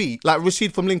TV, like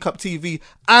Rashid from Link Up TV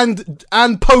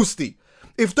and Posty.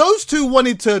 If those two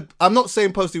wanted to, I'm not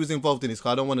saying Posty was involved in this,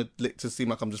 because I don't want it to seem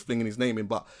like I'm just flinging his name in,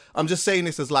 but I'm just saying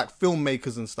this as like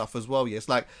filmmakers and stuff as well. Yes,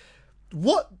 like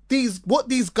what these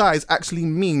guys actually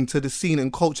mean to the scene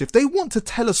and culture. If they want to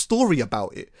tell a story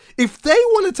about it,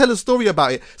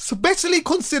 especially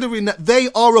considering that they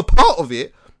are a part of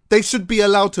it, they should be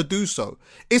allowed to do so.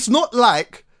 It's not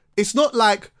like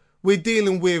we're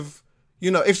dealing with, you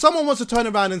know, if someone wants to turn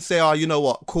around and say, oh, you know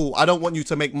what, cool, I don't want you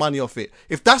to make money off it.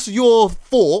 If that's your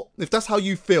thought, if that's how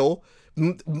you feel,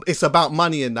 it's about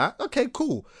money and that, okay,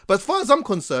 cool. But as far as I'm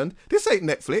concerned, this ain't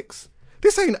Netflix.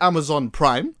 This ain't Amazon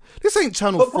Prime. This ain't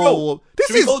Channel 4.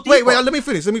 This is, wait, let me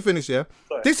finish, yeah?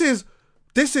 Sorry.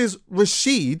 This is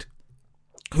Rashid,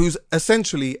 who's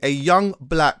essentially a young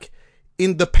black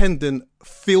independent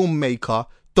filmmaker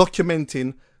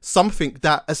documenting something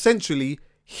that essentially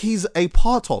he's a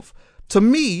part of. To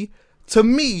me,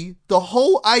 the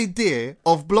whole idea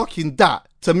of blocking that,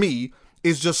 to me,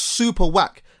 is just super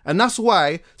whack. And that's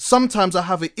why sometimes I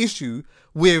have an issue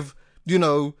with, you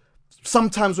know,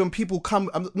 sometimes when people come,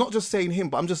 I'm not just saying him,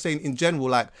 but I'm just saying in general,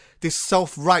 like this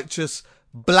self-righteous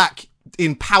black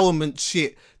empowerment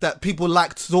shit that people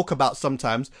like to talk about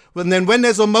sometimes. And then when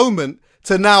there's a moment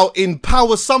to now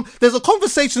empower there's a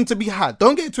conversation to be had.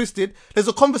 Don't get it twisted. There's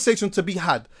a conversation to be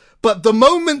had. But the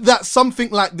moment that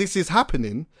something like this is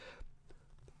happening,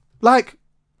 like,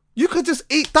 you could just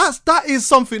eat. That is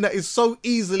something that is so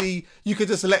easily, you could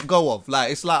just let go of.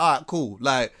 Like, it's like, all right, cool.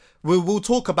 Like, we'll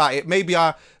talk about it. Maybe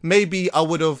I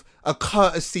would have, a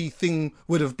courtesy thing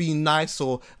would have been nice,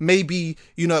 or maybe,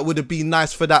 you know, it would have been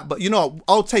nice for that. But you know,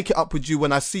 I'll take it up with you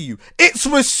when I see you. It's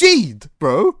Rashid,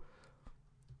 bro.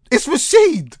 It's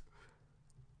Rashid.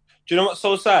 Do you know what's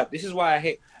so sad? This is why I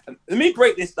hate. Let me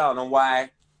break this down on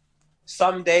why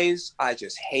some days I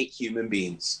just hate human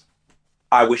beings.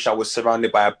 I wish I was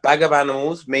surrounded by a bag of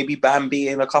animals, maybe Bambi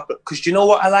and a couple. Because you know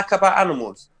what I like about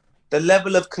animals? The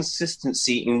level of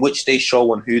consistency in which they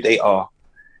show on who they are.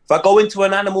 If I go into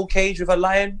an animal cage with a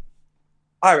lion,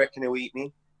 I reckon he'll eat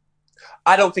me.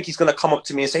 I don't think he's going to come up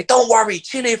to me and say, don't worry,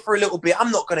 chill here for a little bit.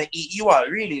 I'm not going to eat you. I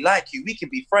really like you. We can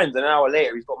be friends. And an hour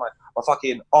later, he's got my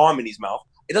fucking arm in his mouth.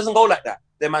 It doesn't go like that.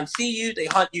 The man see you, they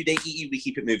hunt you, they eat you, we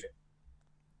keep it moving.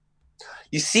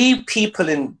 You see people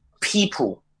in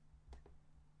people.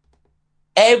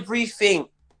 Everything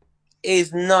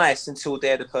is nice until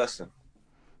they're the person.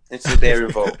 Until they're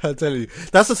involved. I tell you.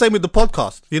 That's the same with the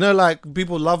podcast. You know, like,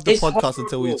 people love the podcast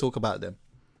until we talk about them.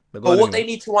 But what they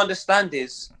need to understand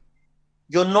is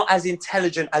you're not as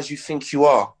intelligent as you think you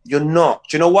are. You're not.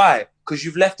 Do you know why? Because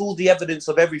you've left all the evidence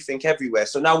of everything everywhere.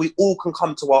 So now we all can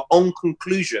come to our own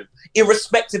conclusion,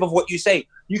 irrespective of what you say.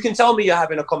 You can tell me you're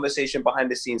having a conversation behind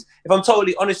the scenes. If I'm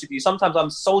totally honest with you, sometimes I'm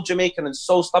so Jamaican and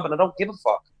so stubborn, I don't give a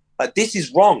fuck. Like, this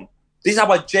is wrong. This is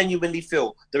how I genuinely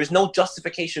feel. There is no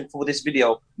justification for this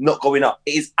video not going up.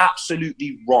 It is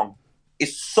absolutely wrong.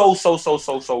 It's so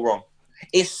wrong.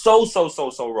 It's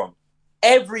so wrong.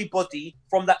 Everybody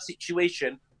from that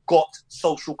situation got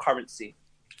social currency.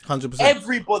 100%.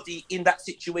 Everybody in that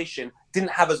situation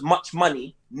didn't have as much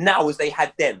money now as they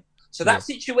had then. So that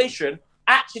situation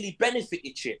actually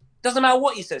benefited shit. Doesn't matter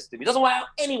what he says to me. Doesn't matter what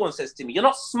anyone says to me. You're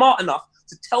not smart enough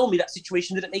to tell me that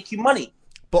situation didn't make you money.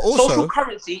 But also, social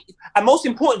currency, and most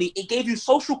importantly, it gave you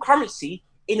social currency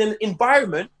in an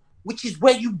environment which is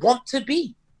where you want to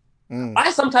be.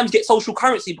 I sometimes get social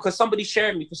currency because somebody's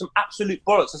sharing me for some absolute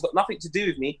bollocks that's got nothing to do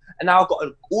with me, and now I've got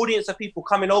an audience of people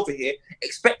coming over here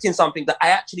expecting something that I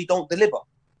actually don't deliver.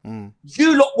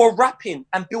 You lot were rapping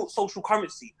and built social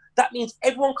currency. That means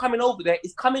everyone coming over there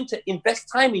is coming to invest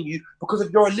time in you because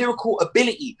of your lyrical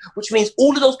ability, which means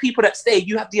all of those people that stay,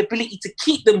 you have the ability to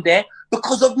keep them there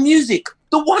because of music.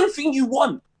 The one thing you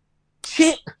want.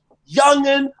 Chip,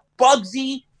 Young'un,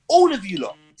 Bugsy, all of you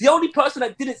lot. The only person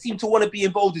that didn't seem to want to be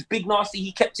involved is Big Nasty.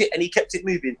 He kept it and he kept it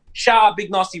moving. Shout out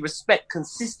Big Nasty, respect,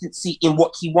 consistency in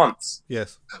what he wants.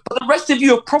 Yes. But the rest of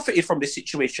you have profited from this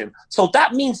situation. So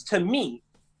that means to me,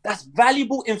 that's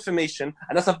valuable information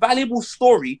and that's a valuable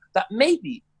story that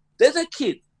maybe there's a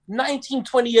kid, 19,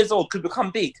 20 years old, could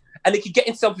become big and they could get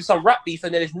himself with some rap beef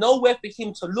and there is nowhere for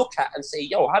him to look at and say,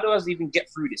 yo, how do I even get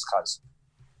through this, cuz?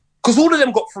 Because all of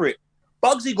them got through it.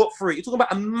 Bugsy got through it. You're talking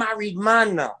about a married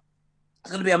man now. It's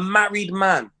going to be a married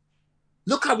man.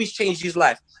 Look how he's changed his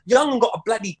life. Young'un got a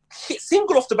bloody hit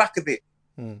single off the back of it.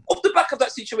 Off the back of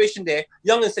that situation there,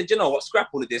 Young'un said, you know what, scrap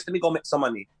all of this. Let me go make some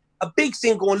money. A big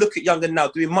single, and look at Young'un now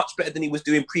doing much better than he was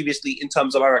doing previously in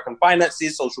terms of, I reckon,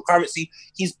 finances, social currency.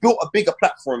 He's built a bigger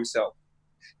platform for himself.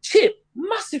 Chip,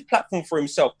 massive platform for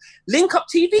himself. Link Up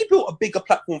TV built a bigger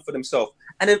platform for themselves.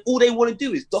 And then all they want to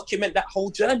do is document that whole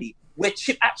journey where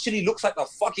Chip actually looks like a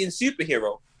fucking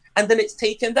superhero. And then it's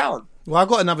taken down. Well, I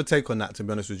got another take on that, to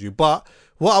be honest with you. But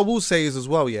what I will say is as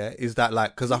well, is that,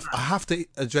 like, because I have to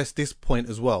address this point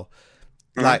as well.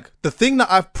 Like, the thing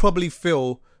that I probably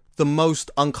feel the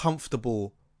most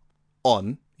uncomfortable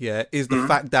on, is the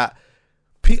fact that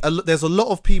there's a lot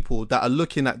of people that are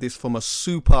looking at this from a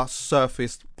super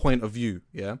surface point of view,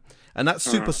 and that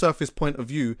super surface point of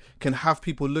view can have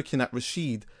people looking at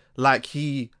Rashid like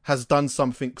he has done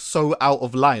something so out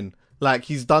of line, like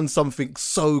he's done something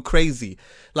so crazy.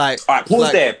 Like, all right,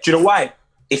 pause there. Do you know why?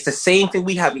 It's the same thing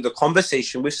we had with the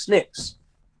conversation with Snips.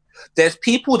 There's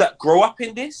people that grow up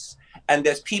in this, and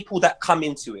there's people that come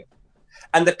into it.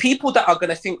 And the people that are going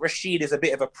to think Rashid is a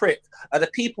bit of a prick are the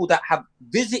people that have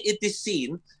visited this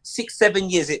scene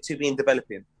 6-7 years into being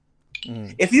developing.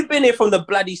 If you've been here from the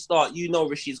bloody start, you know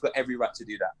Rashid's got every right to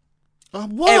do that.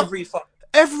 What?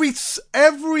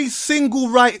 Every single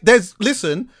right.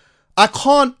 Listen, I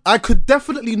could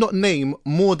definitely not name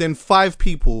more than 5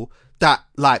 people that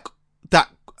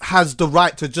has the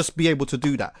right to just be able to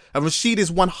do that. And Rashid is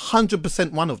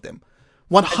 100% one of them.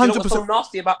 100%. Do you know what's so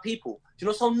nasty about people? Do you know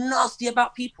what's so nasty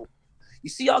about people? You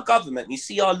see our government, you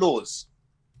see our laws.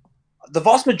 The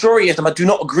vast majority of them I do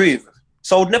not agree with.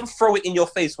 So I would never throw it in your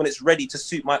face when it's ready to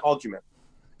suit my argument.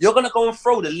 You're going to go and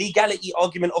throw the legality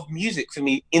argument of music for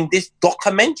me in this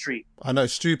documentary. I know,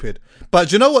 it's stupid. But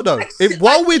do you know what, though?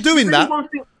 While we're doing that...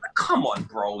 Come on,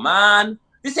 bro, man.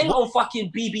 This ain't on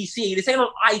fucking BBC. This ain't on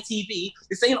ITV.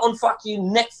 This ain't on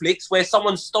fucking Netflix where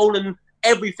someone's stolen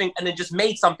everything and then just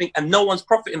made something and no one's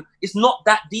profiting. It's not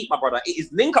that deep, my brother. It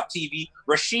is Link Up TV,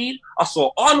 Rashid. I saw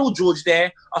Arnold George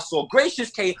there. I saw Gracious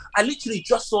K. I literally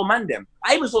just saw Mandem.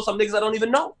 I even saw some niggas I don't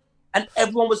even know. And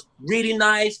everyone was really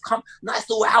nice. Nice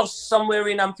little house somewhere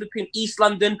in flipping East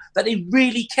London that they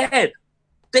really cared.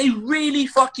 They really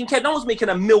fucking cared. No one's making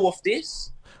a meal off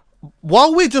this.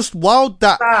 While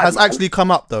that has actually come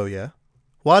up though,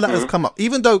 while that has come up,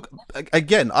 even though,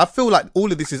 again, I feel like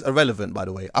all of this is irrelevant, by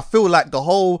the way. I feel like the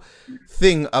whole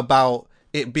thing about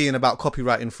it being about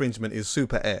copyright infringement is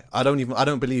super air. I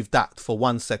don't believe that for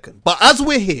 1 second. But as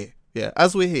we're here,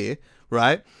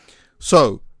 right?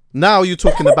 So now you're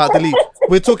talking about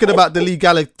we're talking about the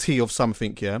legality of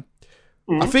something, yeah?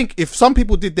 I think if some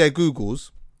people did their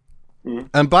Googles,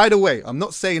 and by the way, I'm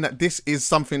not saying that this is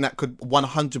something that could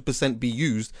 100% be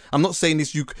used. I'm not saying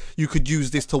this you could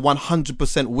use this to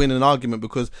 100% win an argument,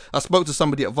 because I spoke to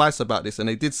somebody at Vice about this and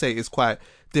they did say it's quite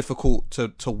difficult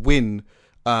to win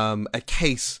a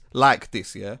case like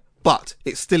this, yeah? But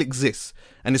it still exists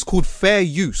and it's called fair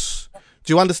use.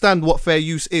 Do you understand what fair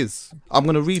use is? I'm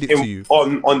going to read it to you.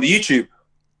 On the YouTube?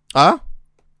 Huh?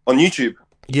 On YouTube?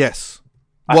 Yes.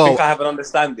 I think I have an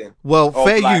understanding. Well,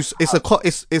 fair use,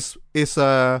 it's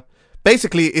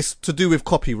basically it's to do with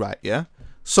copyright, yeah?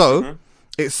 So,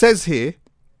 it says here,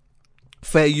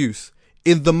 fair use.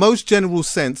 In the most general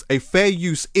sense, a fair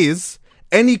use is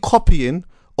any copying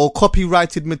or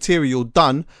copyrighted material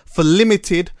done for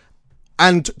limited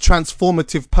and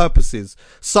transformative purposes,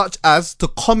 such as to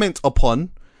comment upon,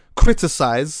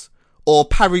 criticize, or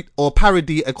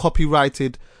parody a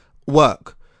copyrighted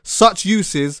work. Such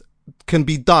uses can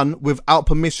be done without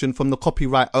permission from the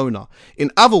copyright owner. In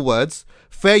other words,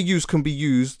 fair use can be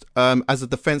used as a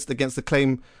defense against the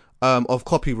claim of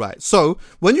copyright. So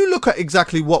when you look at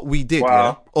exactly what we did,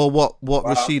 or what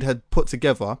Rashid had put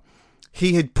together,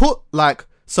 he had put like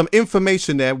some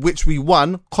information there which we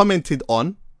commented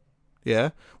on,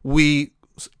 we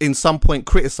in some point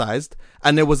criticized,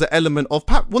 and there was an element of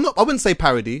I wouldn't say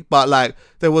parody, but like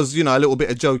there was, a little bit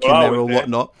of joke in there or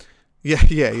whatnot.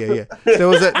 Yeah. There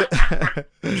was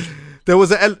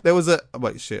a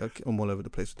wait, shit, I'm all over the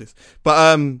place with this.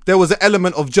 But there was an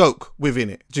element of joke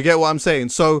within it. Do you get what I'm saying?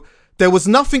 So there was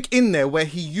nothing in there where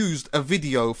he used a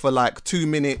video for like 2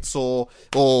 minutes or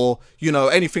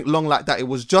anything long like that. It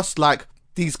was just like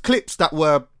these clips that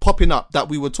were popping up that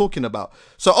we were talking about.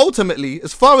 So ultimately,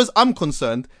 as far as I'm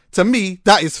concerned, to me,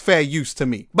 that is fair use to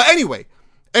me. But anyway,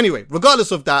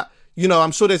 regardless of that,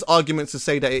 I'm sure there's arguments to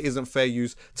say that it isn't fair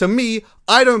use. To me,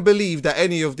 I don't believe that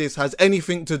any of this has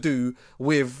anything to do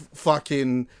with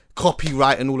fucking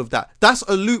copyright and all of that. That's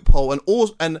a loophole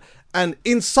and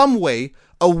in some way,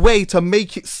 a way to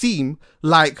make it seem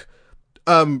like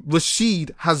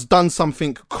Rashid has done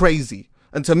something crazy.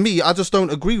 And to me, I just don't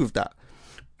agree with that.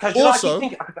 Also,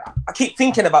 I keep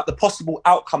thinking about the possible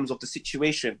outcomes of the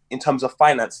situation in terms of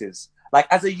finances. Like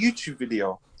as a YouTube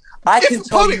video,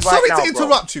 sorry to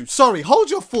interrupt you. Sorry, hold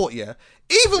your thought, yeah?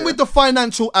 Even with the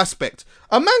financial aspect,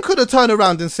 a man could have turned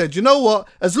around and said, you know what?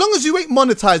 As long as you ain't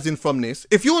monetizing from this,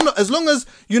 take it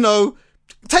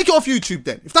off YouTube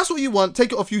then. If that's what you want,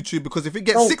 take it off YouTube, because if it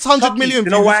gets 600 million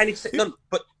views... why I need to say... No,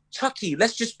 but Chucky,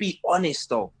 let's just be honest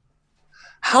though.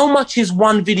 How much is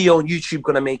one video on YouTube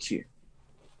going to make you?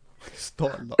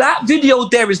 That video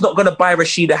there is not going to buy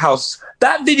Rashid a house.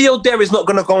 That video there is not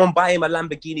going to go and buy him a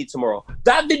Lamborghini tomorrow.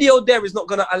 That video there is not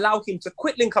going to allow him to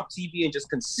quit Link Up TV and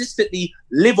just consistently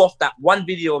live off that one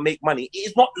video and make money. It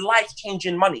is not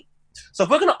life-changing money. So if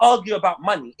we're going to argue about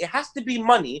money, it has to be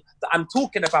money that I'm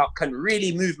talking about can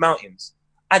really move mountains.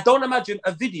 I don't imagine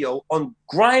a video on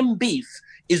grime beef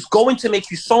is going to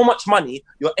make you so much money,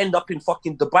 you'll end up in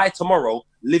fucking Dubai tomorrow,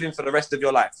 living for the rest of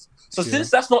your life. So since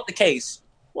that's not the case,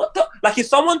 like if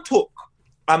someone took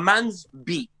a man's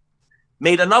beat,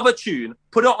 made another tune,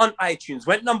 put it on iTunes,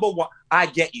 went number one, I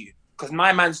get you. Because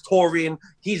my man's touring,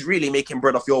 he's really making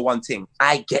bread off your one thing.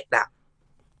 I get that.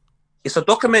 It's a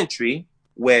documentary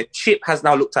where Chip has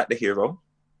now looked at the hero.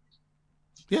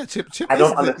 Yeah, Chip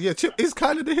is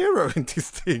kind of the hero in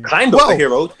this thing. Kind of the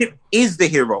hero. Chip is the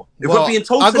hero. If we're being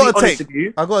totally honest with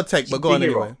you, I got to take, but go on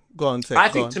anyway. Go on, take. I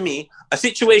think to me, a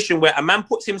situation where a man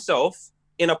puts himself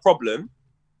in a problem,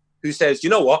 who says, you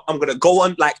know what, I'm going to go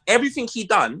on, like everything he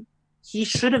done, he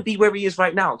shouldn't be where he is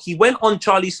right now. He went on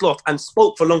Charlie Sloth and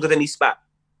spoke for longer than he spat.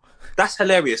 That's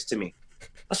hilarious to me.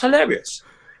 That's hilarious.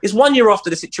 It's 1 year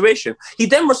after the situation. He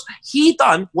done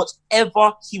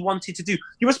whatever he wanted to do.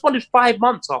 He responded 5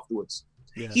 months afterwards.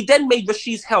 Yeah. He then made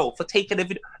Rashid's hell for taking a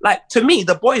video. Like, to me,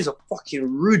 the boy is a fucking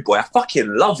rude boy. I fucking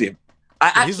love him.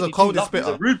 He's the coldest spitter.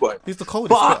 He's a rude boy. He's the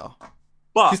coldest spitter.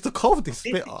 But he's the coldest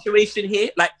spitter. This situation here,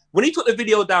 like when he took the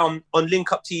video down on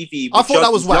Link Up TV, I thought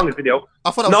that was whack. Video,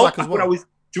 I thought that was whack as well. Do you want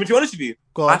me to be honest with you?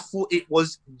 I thought it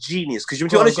was genius. Because you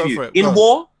want me to be honest with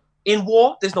you, in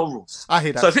war, there's no rules. I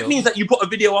hate that. So if it means that you put a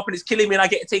video up and it's killing me and I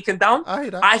get it taken down, I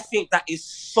hate that. I think that is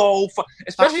so fun.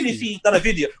 Especially if he's done a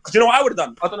video. Because you know what I would have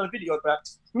done? I've done a video about,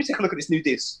 let me take a look at this new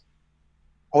disc.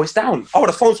 Oh, it's down. I would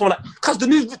have phoned someone like, cuz the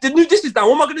new disc is down.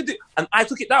 What am I going to do? And I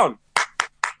took it down.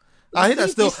 I hate that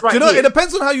still. Right, do you know, it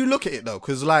depends on how you look at it though.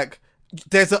 Because like,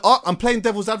 I'm playing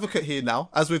devil's advocate here now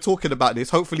as we're talking about this.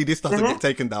 Hopefully this doesn't get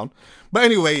taken down. But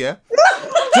anyway, yeah.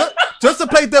 just to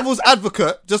play devil's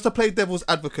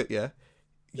advocate, yeah.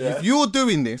 If you're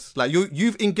doing this, like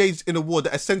you've engaged in a war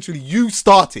that essentially you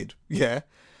started, yeah,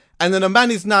 and then a man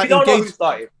is now don't engaged. Know who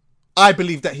started. I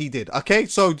believe that he did. Okay,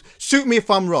 so shoot me if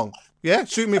I'm wrong. Yeah,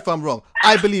 shoot me if I'm wrong.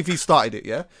 I believe he started it.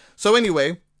 Yeah. So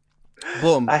anyway,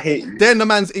 boom. I hate you. Then the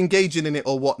man's engaging in it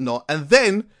or whatnot, and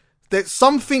then there's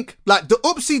something like the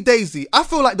Oopsie Daisy. I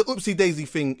feel like the Oopsie Daisy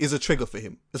thing is a trigger for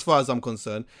him, as far as I'm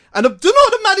concerned. And do you know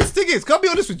what the maddest thing is? Can I be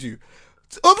honest with you?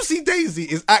 Oopsie Daisy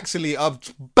is actually a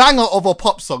banger of a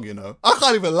pop song, you know. I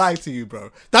can't even lie to you, bro.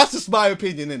 That's just my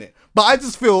opinion, innit? But I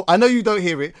just feel, I know you don't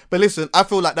hear it, but listen, I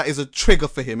feel like that is a trigger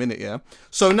for him, innit, yeah?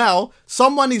 So now,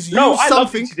 someone is using something... No, I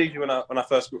loved Oopsie Daisy when I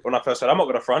first heard. I'm not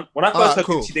going to front. When I first heard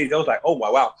Oopsie Daisy, I was like, oh,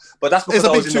 wow. But that's because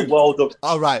I was in the world of...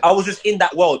 All right. I was just in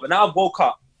that world, but now I've woke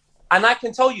up. And I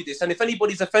can tell you this, and if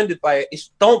anybody's offended by it,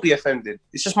 don't be offended.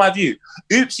 It's just my view.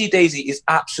 Oopsie Daisy is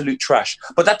absolute trash.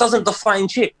 But that doesn't define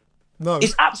Chip. No.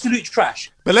 It's absolute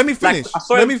trash. But let me finish.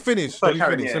 Let me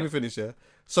finish. Yeah.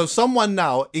 So someone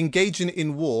now engaging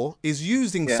in war is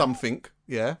using something,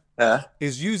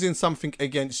 is using something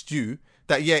against you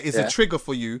that, is a trigger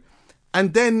for you.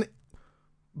 And then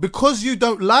because you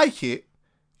don't like it,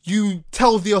 you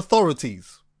tell the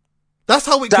authorities. That's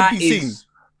how it could be seen.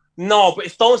 No,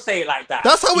 but don't say it like that.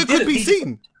 That's how it could be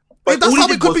seen. That's how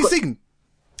it could be seen.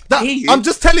 I'm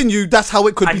just telling you that's how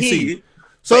it could be seen.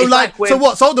 So so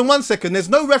what? So hold on 1 second. There's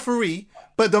no referee,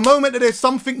 but the moment that there's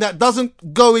something that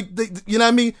doesn't go, you know what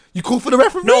I mean? You call for the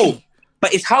referee. No,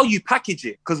 but it's how you package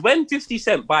it. Because when 50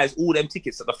 Cent buys all them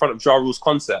tickets at the front of Ja Rule's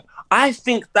concert, I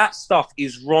think that stuff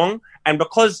is wrong. And but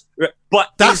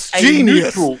that's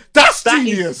genius. That's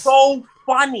genius. That is so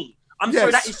funny. I'm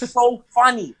sorry, that is so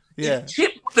funny. Yeah. If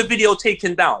Chip got the video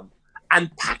taken down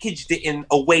and packaged it in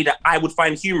a way that I would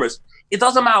find humorous, it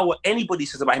doesn't matter what anybody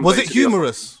says about him. Was it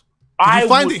humorous? Did you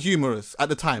find it humorous at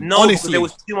the time? No, honestly, because there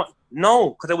was too much. No,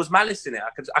 because there was malice in it.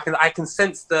 I can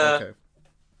sense the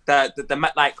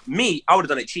like me. I would have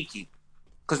done it cheeky,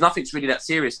 because nothing's really that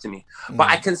serious to me. But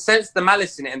I can sense the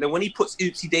malice in it. And then when he puts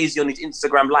Oopsie Daisy on his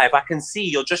Instagram live, I can see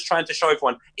you're just trying to show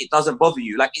everyone it doesn't bother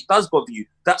you. Like, it does bother you.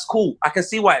 That's cool. I can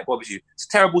see why it bothers you. It's a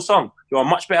terrible song. You're a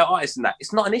much better artist than that.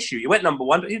 It's not an issue. You went number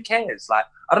one, but who cares? Like,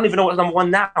 I don't even know what's number one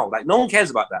now. Like, no one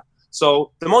cares about that.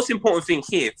 So the most important thing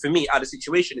here for me out of the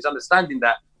situation is understanding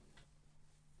that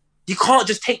you can't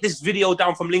just take this video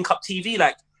down from Link Up TV.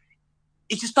 Like,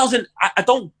 it just doesn't, I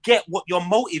don't get what your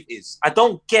motive is. I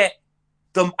don't get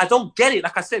it.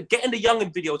 Like I said, getting the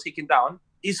Youngin video taken down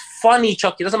is funny,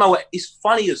 Chucky. It doesn't matter what, it's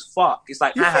funny as fuck. It's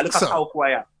like, look how powerful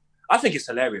I am. I think it's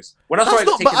hilarious. When I saw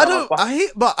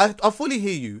it, I fully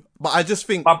hear you, but I just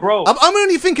think, but bro, I'm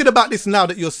only thinking about this now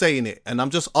that you're saying it, and I'm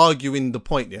just arguing the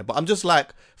point here. But I'm just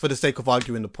like, for the sake of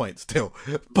arguing the point, still.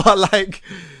 but like,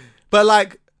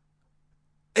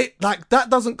 it like that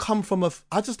doesn't come from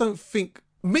I just don't think.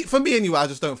 For me anyway, I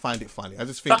just don't find it funny. I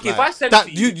just think Chucky, if I sent for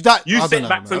you sent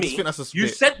back for me. You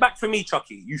sent back for me,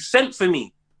 Chucky. You sent for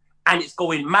me, and it's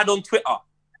going mad on Twitter,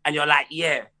 and you're like,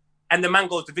 yeah, and the man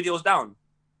goes, the video's down.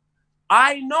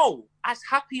 I know, as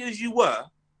happy as you were,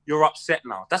 you're upset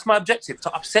now. That's my objective,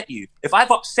 to upset you. If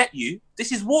I've upset you,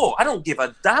 this is war. I don't give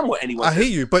a damn what anyone says. I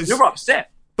hear you, but you're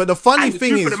upset. But the funny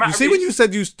thing is, you see when you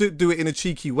said you do it in a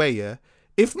cheeky way, yeah?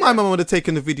 If my mum would have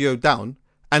taken the video down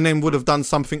and then would have done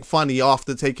something funny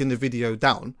after taking the video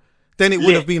down, then it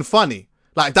would have been funny.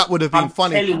 Like, that would have been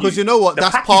funny. Because you know what?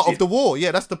 That's part of the war.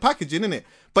 Yeah, that's the packaging, isn't it?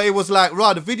 But it was like,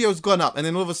 the video's gone up, and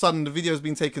then all of a sudden the video's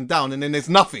been taken down, and then there's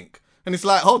nothing. And it's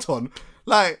like, hold on.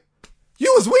 Like,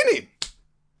 you was winning.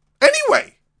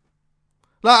 Anyway.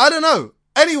 Like, I don't know.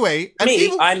 Anyway. And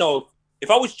I know.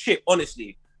 If I was Chip,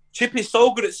 honestly, Chip is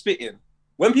so good at spitting.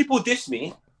 When people diss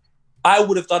me, I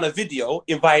would have done a video,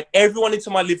 invited everyone into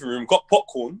my living room, got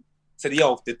popcorn, said,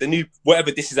 yo, the new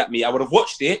whatever this is at me. I would have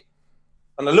watched it,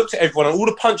 and I looked at everyone and all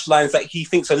the punchlines that he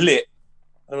thinks are lit.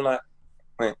 And I'm like,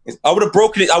 I would have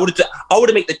broken it. I would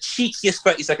have made the cheekiest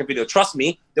 30-second video. Trust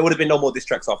me, there would have been no more diss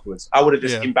tracks afterwards. I would have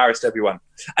just embarrassed everyone.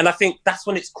 And I think that's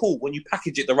when it's cool, when you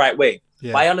package it the right way.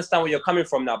 Yeah. But I understand where you're coming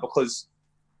from now, because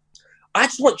I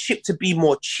just want Chip to be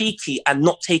more cheeky and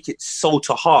not take it so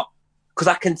to heart. Because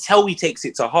I can tell he takes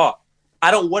it to heart. I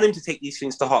don't want him to take these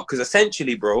things to heart. Because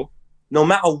essentially, bro, no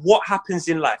matter what happens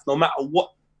in life, no matter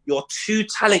what, you're too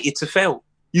talented to fail.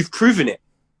 You've proven it.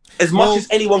 As much as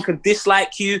anyone can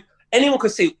dislike you, anyone can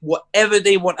say whatever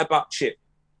they want about Chip,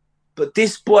 but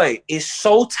this boy is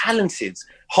so talented.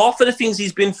 Half of the things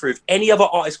he's been through, if any other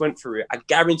artist went through it, I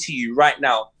guarantee you right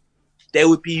now, there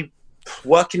would be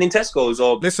working in Tesco's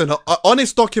or... Listen, an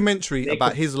honest documentary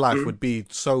about his life would be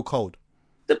so cold.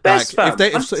 The best, like,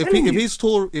 fam. If his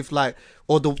story,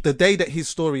 or the day that his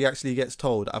story actually gets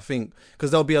told, I think,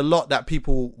 because there'll be a lot that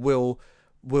people will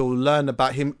learn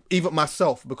about him, even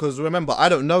myself, because remember, I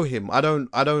don't know him.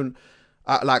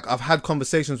 Like, I've had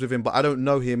conversations with him, but I don't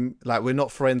know him. Like, we're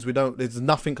not friends. There's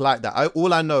nothing like that.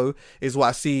 All I know is what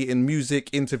I see in music,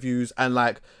 interviews, and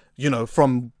like, you know,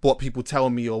 from what people tell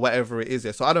me or whatever it is.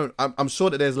 So I'm sure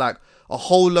that there's like a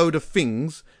whole load of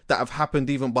things that have happened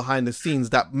even behind the scenes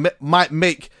that might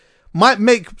make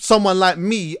someone like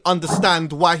me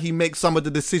understand why he makes some of the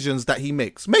decisions that he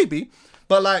makes. Maybe,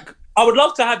 but like, I would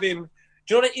love to have him.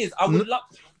 Do you know what it is? I would love.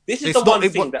 This is the one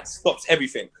thing that stops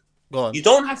everything. Go on. You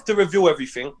don't have to reveal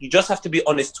everything. You just have to be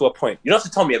honest to a point. You don't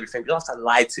have to tell me everything. You don't have to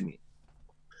lie to me.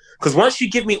 Because once you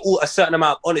give me a certain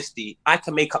amount of honesty, I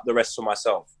can make up the rest for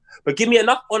myself. But give me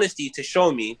enough honesty to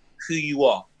show me who you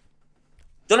are.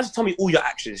 Don't have to tell me all your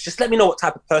actions. Just let me know what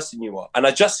type of person you are. And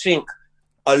I just think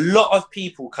a lot of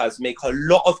people, Kaz, make a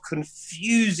lot of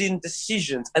confusing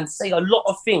decisions and say a lot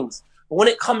of things. But when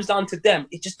it comes down to them,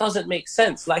 it just doesn't make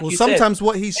sense. Like you sometimes said,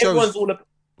 what he shows... everyone's all about...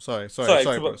 Sorry, you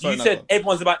said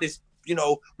everyone's about this, you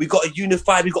know, we got to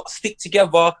unify, we got to stick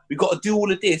together, we got to do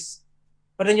all of this.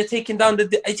 But then you're taking down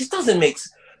it just doesn't make...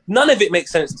 None of it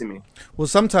makes sense to me. Well,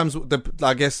 sometimes,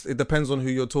 I guess it depends on who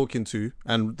you're talking to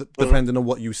and depending on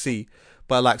what you see.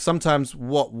 But like sometimes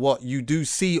what you do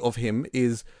see of him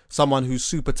is someone who's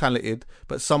super talented,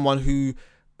 but someone who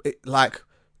like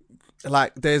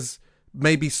there's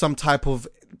maybe some type of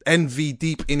envy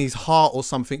deep in his heart or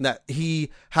something that he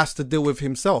has to deal with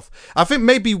himself. I think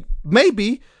maybe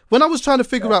when I was trying to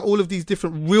figure out all of these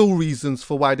different real reasons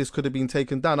for why this could have been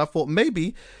taken down, I thought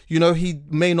maybe, you know, he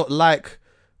may not like,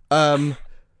 you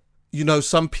know,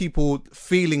 some people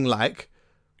feeling like,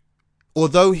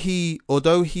 although he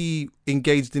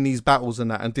engaged in these battles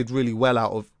and that and did really well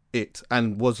out of it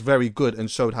and was very good and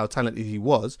showed how talented he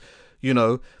was, you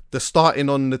know, the starting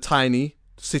on the Tiny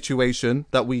situation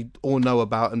that we all know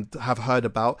about and have heard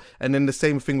about, and then the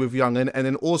same thing with Young, and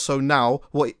then also now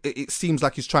what it seems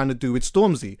like he's trying to do with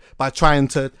Stormzy by trying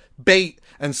to bait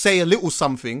and say a little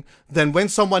something, then when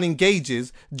someone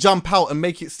engages, jump out and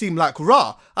make it seem like,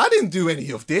 rah, I didn't do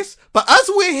any of this, but as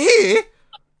we're here,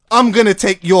 I'm gonna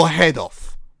take your head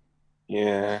off.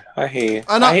 Yeah, I hear you.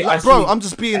 And I'm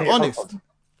just being honest.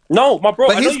 No, my bro.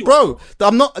 But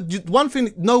I'm not. One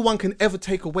thing no one can ever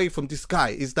take away from this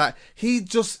guy is that he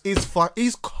just is.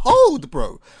 He's cold,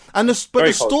 bro. And this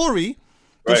story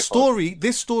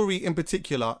in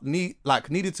particular,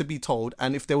 needed to be told.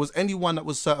 And if there was anyone that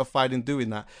was certified in doing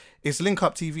that, it's Link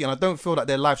Up TV. And I don't feel that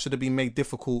their life should have been made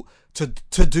difficult to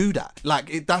do that.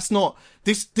 Like that's not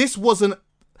this.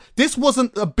 This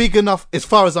wasn't a big enough, as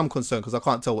far as I'm concerned, because I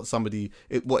can't tell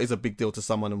what is a big deal to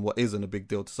someone and what isn't a big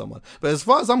deal to someone. But as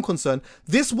far as I'm concerned,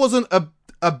 this wasn't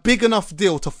a big enough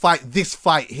deal to fight this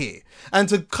fight here. And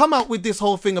to come out with this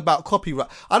whole thing about copyright,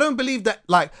 I don't believe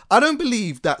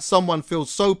that someone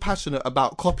feels so passionate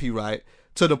about copyright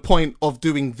to the point of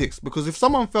doing this. Because if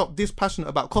someone felt this passionate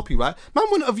about copyright, man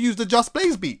wouldn't have used the Just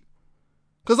Blaze beat.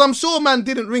 Because I'm sure man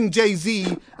didn't ring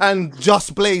Jay-Z and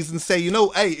Just Blaze and say, you know,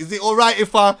 hey, is it all right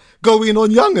if I go in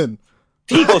on Young'un?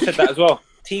 Tigo said that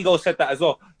as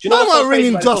well. Do you know what's so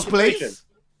ringing Just Blaze? Do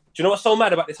you know what's so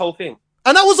mad about this whole thing?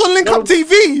 And that was on Link Up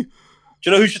TV. Do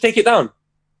you know who should take it down?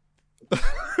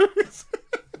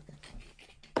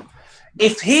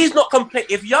 If he's not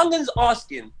if Young'un's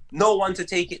asking no one to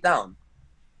take it down,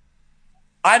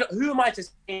 who am I to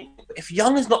say? If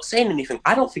Young'un's not saying anything,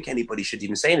 I don't think anybody should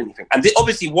even say anything. And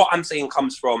obviously what I'm saying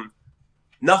comes from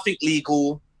nothing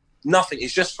legal, nothing.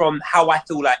 It's just from how I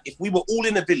feel like if we were all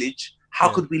in a village, how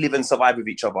could we live and survive with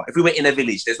each other? If we were in a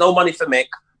village, there's no money for Mick,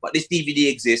 but this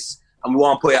DVD exists and we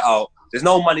want to put it out. There's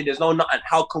no money, there's no nothing.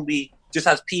 How can we, just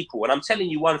as people? And I'm telling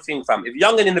you one thing, fam. If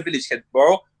Young'un in the village said,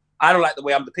 bro, I don't like the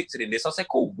way I'm depicted in this, I'll say,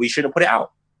 cool, we shouldn't put it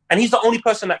out. And he's the only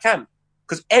person that can.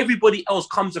 Because everybody else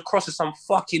comes across as some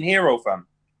fucking hero, fam.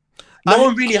 No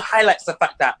one really highlights the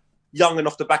fact that Young'un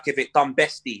off the back of it done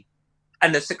Bestie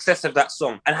and the success of that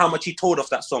song and how much he toured off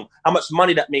that song, how much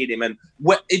money that made him. And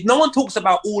no one talks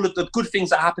about all of the good things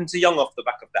that happened to Young off the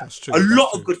back of that. That's true, a lot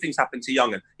of good things happened to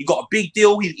Young'un. He got a big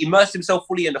deal. He immersed himself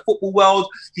fully in the football world.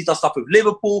 He's done stuff with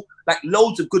Liverpool. Like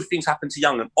loads of good things happened to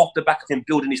Young'un off the back of him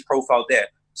building his profile there.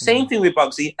 Same thing with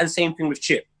Bugsy and same thing with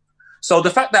Chip. So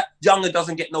the fact that Young'un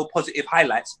doesn't get no positive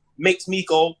highlights makes me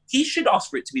go, he should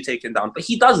ask for it to be taken down, but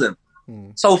he doesn't.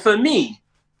 So for me,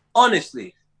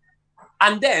 honestly,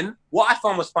 and then what I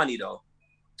found was funny though,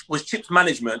 was Chip's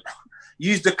management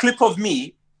used a clip of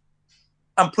me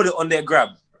and put it on their grab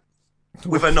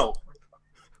with a note.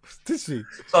 Did she?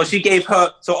 So she gave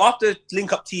her. So after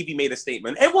Link Up TV made a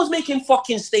statement, everyone's making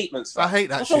fucking statements. Fam. I hate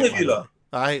that. What's wrong with you, lot?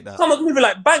 I hate that. Some of them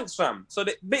like banks, fam. So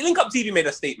Link Up TV made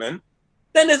a statement.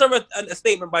 Then there's a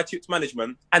statement by Chips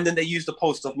management, and then they used the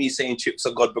post of me saying Chips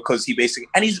are God because he basically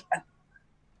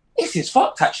this is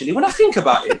fucked actually when I think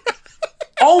about it.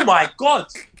 Oh my God,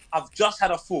 I've just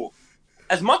had a thought.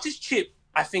 As much as Chip,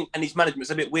 I think, and his management's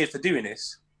a bit weird for doing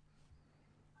this.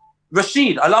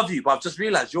 Rashid, I love you, but I've just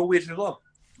realised you're weird as well.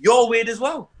 You're weird as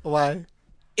well. Why?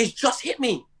 It's just hit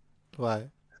me. Why?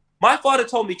 My father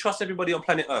told me trust everybody on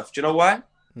planet Earth. Do you know why?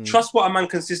 Trust what a man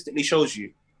consistently shows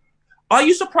you. Are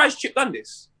you surprised Chip done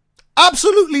this?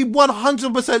 Absolutely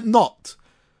 100% not.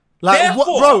 Like, therefore,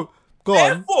 what, bro? Go on.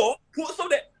 Therefore,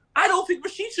 I don't think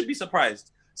Rashid should be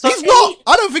surprised. So He's not.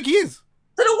 I don't think he is.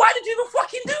 So then why did you even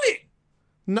fucking do it?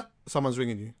 No, someone's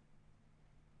ringing you.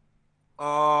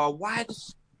 Why?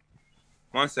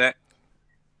 One sec.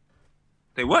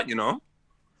 They weren't, you know.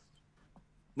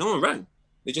 No one rang.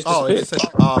 They just disappeared.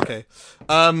 Okay.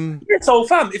 Yeah, so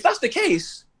fam, if that's the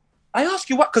case, I ask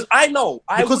you what, because I know.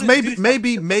 Because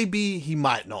maybe he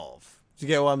might not have. Do you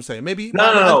get what I'm saying? Maybe.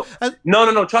 No.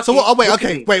 Trust me. So what? Wait.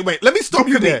 Okay. Wait. Let me stop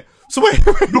you there. So wait.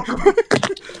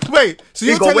 So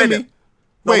you're telling me?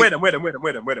 No, wait. I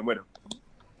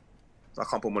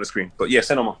can't put them on the screen. But yeah,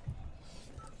 send them on.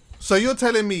 So you're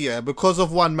telling me, yeah, because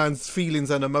of one man's feelings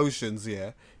and emotions,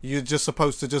 yeah, you're just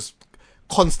supposed to just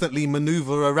constantly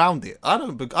maneuver around it. I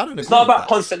don't agree. It's not about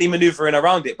constantly maneuvering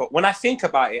around it, but when I think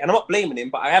about it, and I'm not blaming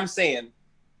him, but I am saying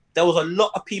there was a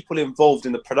lot of people involved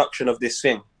in the production of this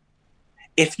thing.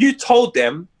 If you told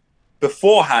them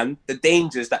beforehand the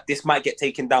dangers that this might get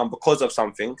taken down because of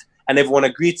something, and everyone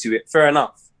agreed to it, fair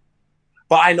enough.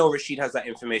 But I know Rashid has that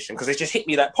information because it just hit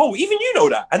me like, oh, even you know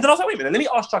that. And then I was like, wait a minute, let me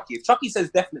ask Chucky. If Chucky says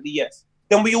definitely yes,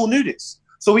 then we all knew this.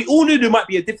 So we all knew there might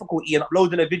be a difficulty in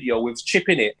uploading a video with Chip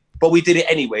in it, but we did it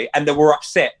anyway. And then we're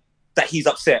upset that he's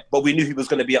upset, but we knew he was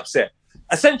going to be upset.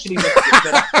 Essentially,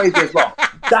 that's crazy as well.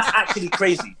 That's actually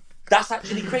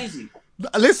crazy.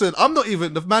 Listen, I'm not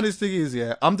even, the maddest thing is,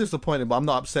 yeah, I'm disappointed, but I'm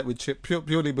not upset with Chip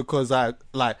purely because I'm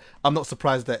not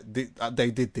surprised that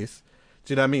they did this.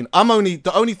 Do you know what I mean?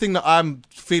 The only thing that I'm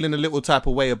feeling a little type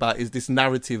of way about is this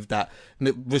narrative that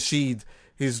Rashid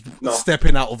is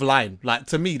stepping out of line. Like,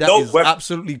 to me, that is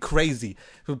absolutely crazy.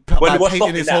 By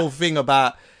painting this whole thing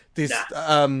about this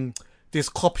this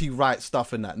copyright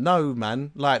stuff and that. No, man.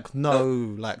 Like,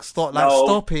 no. Like, stop. Like,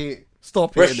 stop it.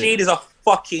 Stop it. Rashid is a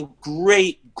fucking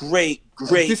great this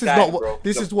guy, is not bro.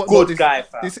 This is what good guy,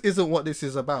 fam. This isn't what this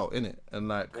is about, innit? And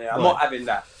like, yeah, I'm not having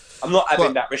that.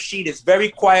 Rashid is very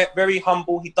quiet, very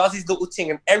humble. He does his little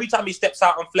thing, and every time he steps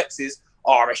out and flexes,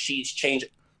 Rashid's changed.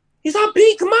 He's a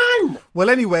big man. Well,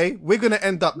 anyway, we're gonna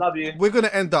end up. Love you. We're gonna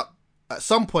end up at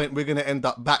some point. We're gonna end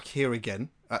up back here again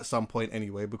at some point,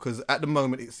 anyway, because at the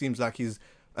moment it seems like he's,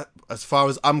 as far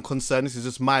as I'm concerned, this is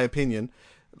just my opinion.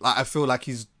 Like, I feel like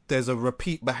there's a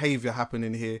repeat behavior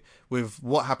happening here with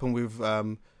what happened with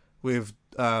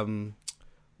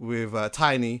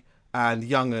Tiny and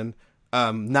Young'un.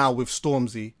 Now with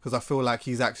Stormzy, because I feel like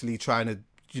he's actually trying to,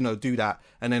 do that.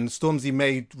 And then Stormzy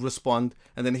may respond,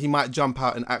 and then he might jump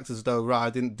out and act as though, I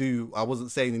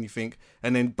wasn't saying anything,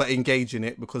 but engage in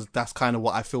it, because that's kind of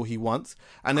what I feel he wants.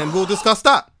 And then we'll discuss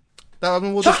that.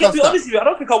 Chucky, I'll be honest with you, I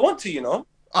don't think I want to,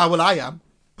 Well, I am.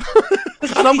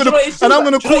 And I'm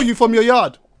gonna call you from your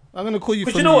yard. I'm going to call you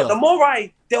from your yard. The more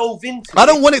I delve into I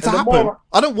don't want it to happen.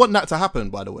 I don't want that to happen,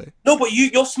 by the way. No, but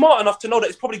you're smart enough to know that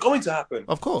it's probably going to happen.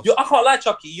 Of course. I can't lie,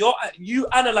 Chucky. You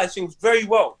analyze things very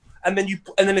well. And then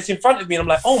it's in front of me and I'm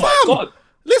like, oh my God.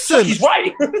 Listen. Chucky's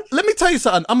right. Let me tell you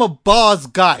something. I'm a bars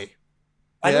guy.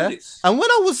 I know this. And when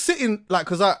I was sitting, like,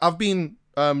 because I've been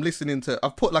listening to,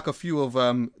 I've put like a few of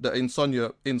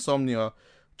the Insomnia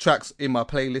tracks in my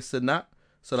playlist and that.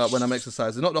 So that when I'm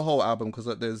exercising, not the whole album, because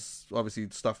there's obviously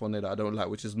stuff on there that I don't like,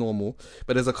 which is normal.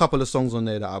 But there's a couple of songs on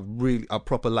there that I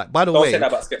proper like. By the way, don't say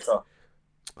that about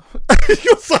Skepta.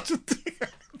 You're such a dick.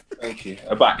 Thank you.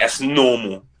 That's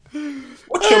normal.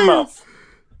 Watch your mouth.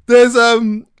 There's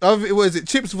what is it?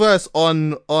 Chip's verse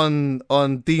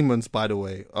on Demons. By the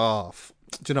way,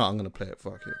 do you know what? I'm gonna play it?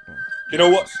 Fuck it. You know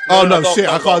what? No, shit!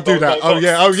 I can't do that. Oh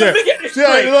yeah.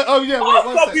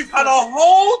 We've had a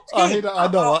whole team. I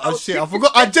know. Shit! I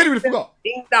forgot. I genuinely forgot.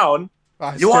 Down.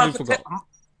 I genuinely forgot.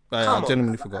 I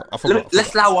genuinely forgot. I forgot.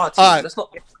 Let's allow our team. Let's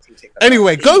not.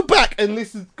 Anyway, go back and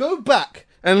listen. Go back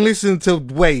and listen to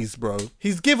Waze, bro.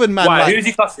 He's given man. Why? Who's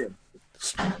he cussing?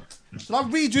 Shall I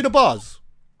read you the bars?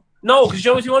 No, because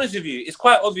to be honest with you, it's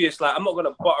quite obvious. Like, I'm not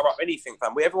gonna butter up anything,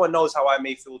 fam. Everyone knows how I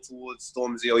may feel towards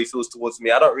Stormzy or he feels towards me.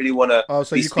 I don't really want to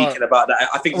be speaking about that.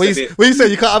 I think it's a bit. What you say?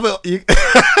 You can't have it.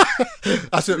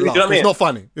 I shouldn't laugh. You know what I mean? It's not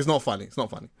funny. It's not funny. It's not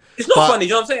funny. It's not funny,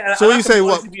 you know what I'm saying? And, so when you say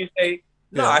what?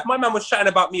 No, if my man was chatting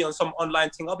about me on some online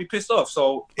thing, I'll be pissed off.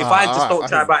 So if I just don't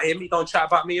chat about him, he don't chat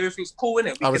about me, everything's cool,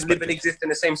 innit? We can live and exist in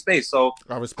the same space. So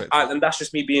I respect and that's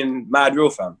just me being mad real,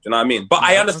 fam. Do you know what I mean? But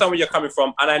I understand where you're coming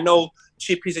from. And I know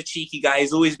Chip is a cheeky guy.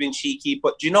 He's always been cheeky.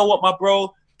 But do you know what, my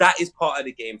bro? That is part of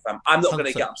the game, fam. I'm not going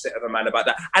to get upset with a man about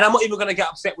that. And I'm not even going to get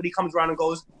upset when he comes around and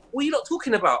goes, what are you not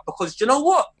talking about? Because do you know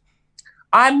what?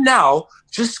 I'm now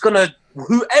just going to,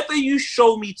 whoever you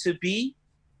show me to be,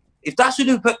 if that's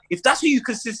who you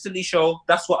consistently show,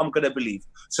 that's what I'm gonna believe.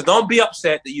 So don't be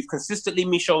upset that you've consistently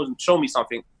shown me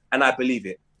something and I believe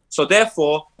it. So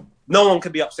therefore, no one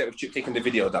can be upset with Chip taking the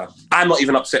video down. I'm not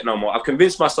even upset no more. I've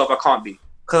convinced myself I can't be,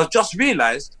 because I've just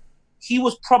realised he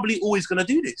was probably always gonna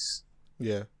do this.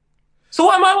 Yeah. So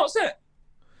why am I upset?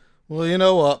 Well, you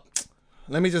know what?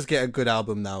 Let me just get a good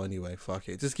album now. Anyway, fuck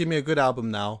it. Just give me a good album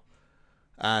now,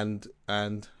 and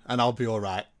I'll be all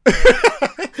right.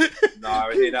 No,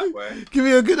 I didn't that way. Give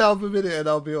me a good album in it and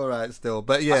I'll be alright still.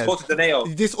 But yeah, I spoke to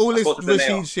Daneo. This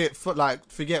Rashid shit,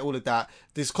 forget all of that.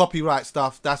 This copyright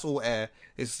stuff, that's all air.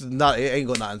 It ain't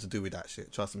got nothing to do with that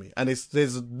shit. Trust me. And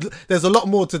there's a lot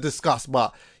more to discuss.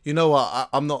 But you know what?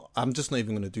 I'm just not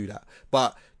even gonna do that.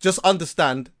 But just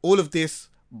understand, all of this,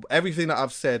 everything that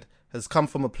I've said has come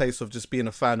from a place of just being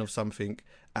a fan of something.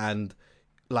 And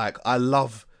like, I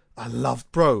love,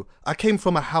 bro. I came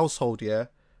from a household, yeah,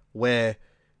 where,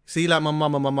 see, like my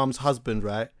mum and my mum's husband,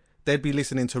 right? They'd be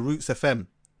listening to Roots FM,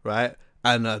 right?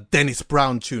 And a Dennis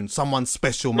Brown tune, Someone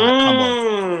Special might come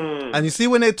on. And you see,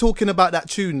 when they're talking about that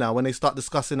tune now, when they start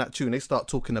discussing that tune, they start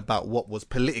talking about what was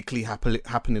politically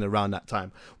happening around that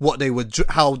time, what they were,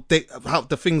 how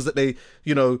the things that they,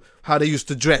 you know, how they used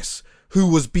to dress, who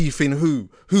was beefing who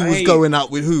was going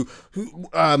out with who,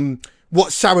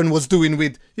 what Sharon was doing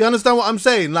with, you understand what I'm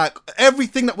saying? Like,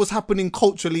 everything that was happening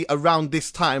culturally around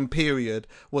this time period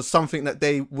was something that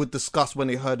they would discuss when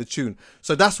they heard a tune.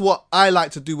 So that's what I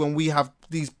like to do when we do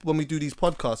these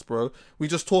podcasts, bro. We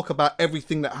just talk about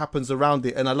everything that happens around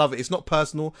it, and I love it. It's not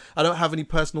personal. I don't have any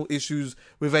personal issues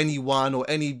with anyone or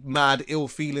any mad ill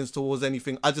feelings towards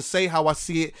anything. I just say how I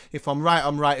see it. If I'm right,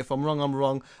 I'm right. If I'm wrong, I'm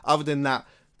wrong. Other than that,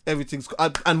 everything's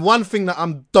and one thing that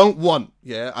I don't want,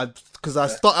 because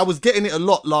I was getting it a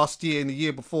lot last year and the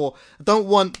year before. I don't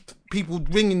want people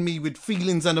ringing me with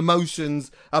feelings and emotions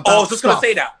about I was just stuff. gonna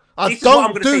say that. I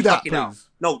don't do that, please. Now.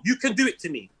 No, you can do it to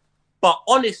me, but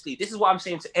honestly, this is what I'm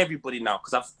saying to everybody now,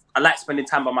 because I like spending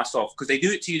time by myself. Because they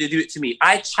do it to you, they do it to me.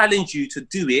 I challenge you to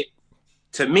do it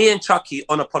to me and Chucky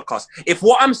on a podcast. If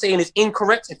what I'm saying is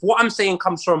incorrect, if what I'm saying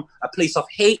comes from a place of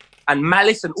hate and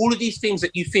malice and all of these things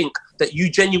that you think that you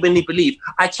genuinely believe,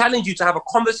 I challenge you to have a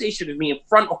conversation with me in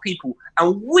front of people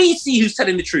and we see who's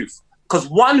telling the truth. Because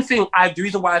one thing, the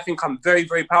reason why I think I'm very,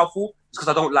 very powerful is because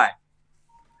I don't lie.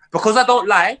 Because I don't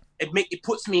lie, it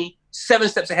puts me 7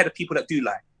 steps ahead of people that do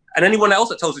lie. And anyone else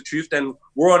that tells the truth, then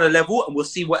we're on a level and we'll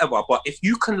see whatever. But if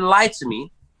you can lie to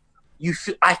me,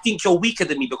 I think you're weaker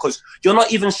than me, because you're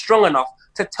not even strong enough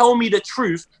to tell me the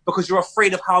truth because you're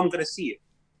afraid of how I'm going to see it.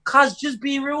 Cuz just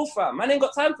be real, fam. Man ain't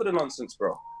got time for the nonsense,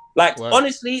 bro. Like,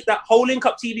 honestly, that whole Link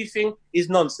Up TV thing is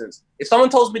nonsense. If someone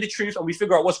tells me the truth and we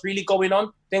figure out what's really going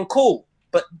on, then cool.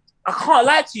 But I can't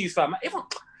lie to you, fam.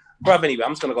 Bruv, anyway,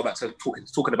 I'm just going to go back to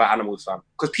talking about animals, fam.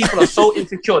 Because people are so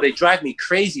insecure, they drive me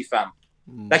crazy, fam.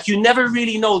 Like, you never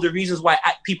really know the reasons why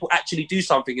people actually do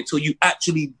something until you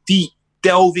actually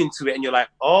delve into it and you're like,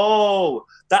 oh,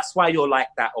 that's why you're like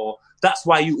that, or that's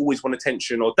why you always want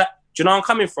attention, or that. Do you know where I'm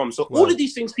coming from? So all of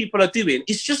these things people are doing,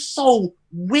 it's just so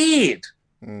weird.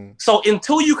 So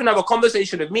until you can have a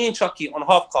conversation with me and Chucky on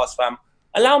Halfcast, fam,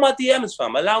 allow my DMs,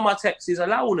 fam, allow my texts,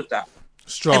 allow all of that.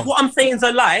 Strong. If what I'm saying is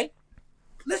a lie,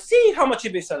 let's see how much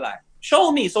of it's a lie.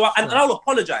 Show me. So and I'll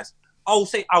apologize.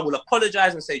 I will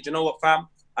apologize and say, do you know what, fam?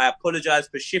 I apologize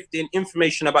for shifting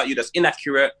information about you that's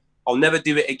inaccurate. I'll never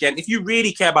do it again. If you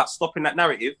really care about stopping that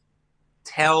narrative,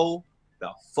 tell the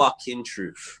fucking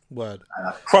truth. Word. And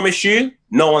I promise you,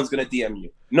 no one's going to DM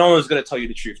you. No one's going to tell you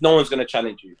the truth. No one's going to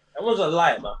challenge you. Everyone's a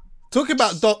liar, man.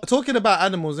 Talking about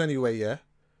animals anyway, yeah?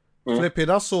 Flipping,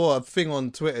 I saw a thing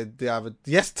on Twitter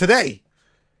today.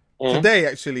 Today,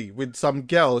 actually, with some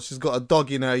girl. She's got a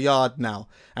dog in her yard now.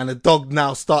 And the dog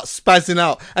now starts spazzing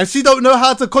out. And she don't know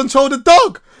how to control the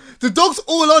dog. The dog's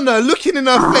all on her, looking in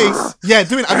her face. Yeah,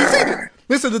 doing it. Have you seen it?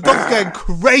 Listen, the dog's going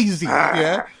crazy,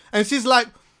 yeah? And she's like,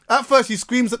 at first she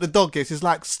screams at the dog, she's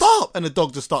like, stop! And the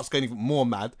dog just starts getting even more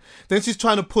mad. Then she's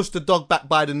trying to push the dog back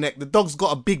by the neck. The dog's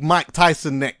got a big Mike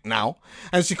Tyson neck now.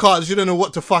 And she don't know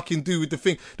what to fucking do with the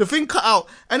thing. The thing cut out,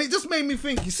 and it just made me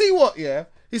think, you see what, yeah?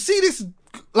 You see this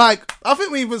like, I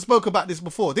think we even spoke about this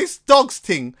before. This dogs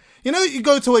thing, you know, you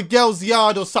go to a girl's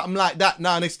yard or something like that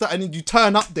now, and and then you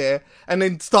turn up there and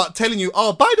then start telling you,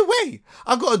 oh, by the way,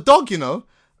 I got a dog, you know.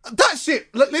 That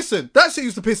shit, listen, that shit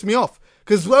used to piss me off.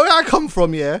 Because where I come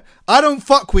from, yeah, I don't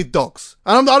fuck with dogs.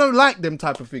 I don't like them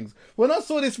type of things. When I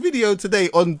saw this video today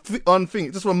on thing,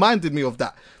 it just reminded me of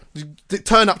that. They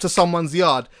turn up to someone's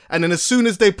yard, and then as soon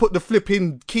as they put the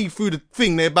flipping key through the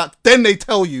thing, then they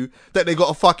tell you that they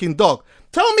got a fucking dog.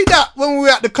 Tell me that when we were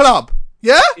at the club,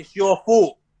 yeah? It's your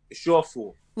fault. It's your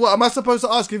fault. What, am I supposed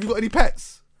to ask if you got any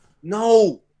pets?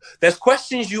 No. There's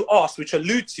questions you ask which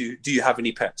allude to, do you have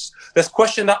any pets? There's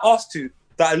questions that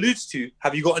alludes to,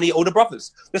 have you got any older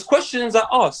brothers? There's questions that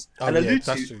ask and allude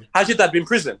to, true. Has your dad been in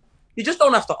prison? You just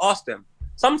don't have to ask them.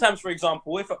 Sometimes, for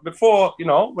example, before, you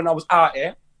know, when I was out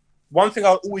here, one thing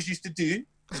I always used to do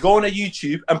is go on a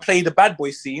YouTube and play the bad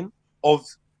boy scene of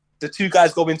the two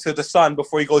guys going to the son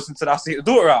before he goes into the house to get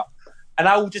the daughter out. And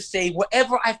I will just say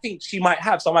whatever I think she might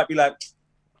have. So I might be like,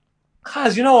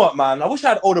 guys, you know what, man? I wish I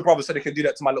had older brothers so they could do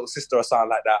that to my little sister or something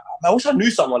like that. I wish I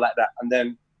knew someone like that. And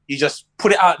then you just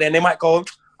put it out there and they might go,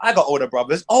 I got older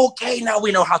brothers. Okay, now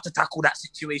we know how to tackle that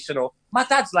situation. Or my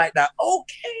dad's like that.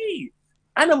 Okay.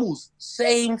 Animals,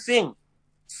 same thing.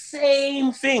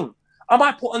 Same thing. I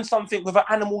might put on something with an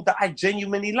animal that I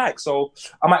genuinely like. So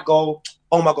I might go,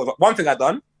 oh my God. One thing I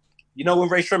done, you know, when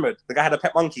Ray Shrimmered, the guy had a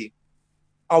pet monkey.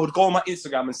 I would go on my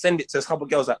Instagram and send it to a couple of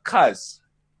girls like, cuz,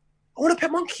 I want a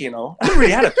pet monkey, you know. I never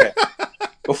really had a pet.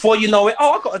 Before you know it,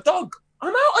 oh, I got a dog.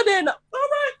 I'm out of there now. All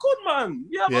right, good, man.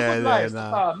 Yeah, good life.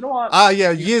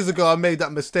 Yeah, years ago I made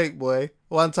that mistake, boy.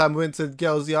 One time we went to the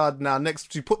girl's yard now.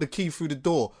 Next, she put the key through the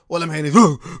door. All I'm hearing is,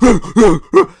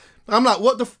 I'm like,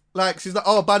 what the like, she's like,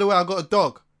 oh, by the way, I got a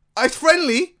dog. It's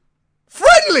friendly.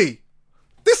 Friendly!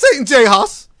 This ain't J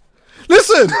Hus.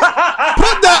 Listen,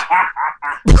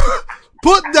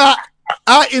 put that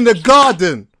out in the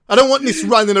garden. I don't want this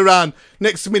running around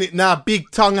next minute now, big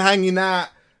tongue hanging out,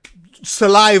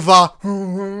 saliva.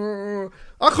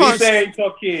 I can't. This ain't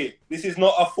Chucky. This is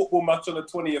not a football match on the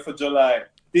 20th of July.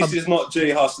 This is not J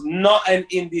Hus. Not an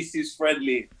this is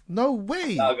friendly. No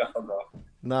way.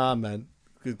 Nah, man.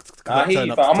 Turn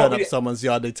up someone's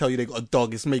yard, they tell you they got a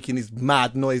dog, it's making these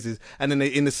mad noises, and then they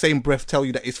in the same breath tell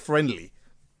you that it's friendly.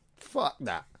 Fuck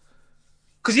that.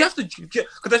 Because you have to, because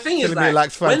the thing is, like,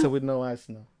 likes Fanta with no ice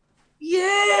now.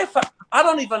 Yeah, I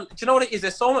don't even, do you know what it is?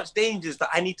 There's so much dangers that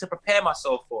I need to prepare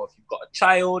myself for. If you've got a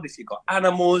child, if you've got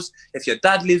animals, if your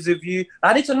dad lives with you,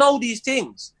 I need to know these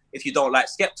things. If you don't like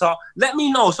Skepta, let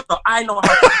me know so I know how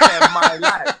to prepare my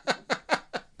life.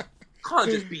 Can't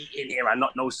just be in here and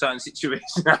not know certain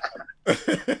situations.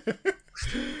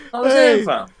 Hey,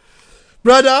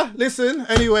 brother, listen,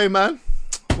 anyway, man,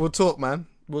 we'll talk, man.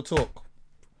 We'll talk.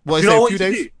 What is it, a few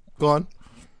days? Go on.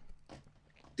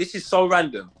 This is so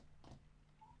random.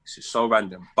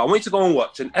 But I want you to go and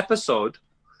watch an episode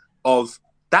of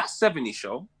That 70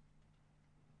 Show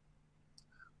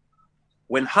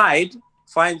when Hyde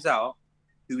finds out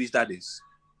who his dad is.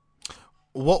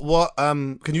 What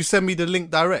can you send me the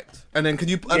link direct? And then can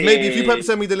you maybe if you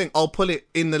send me the link, I'll pull it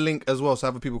in the link as well so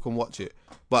other people can watch it.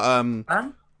 But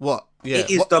what? Yeah. It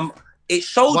is it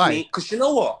showed me, because you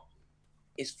know what?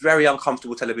 It's very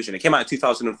uncomfortable television. It came out in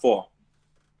 2004.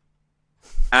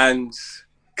 And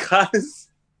cuz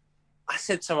I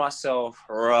said to myself,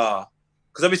 rah,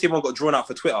 because obviously everyone got drawn out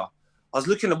for Twitter. I was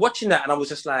watching that and I was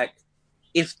just like,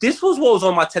 if this was what was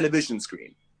on my television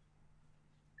screen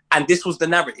and this was the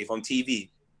narrative on TV,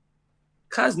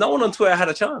 cuz no one on Twitter had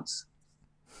a chance.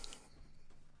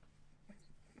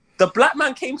 The black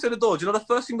man came to the door. Do you know the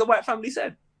first thing the white family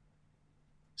said?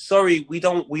 Sorry, we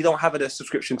don't have a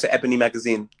subscription to Ebony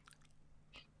magazine.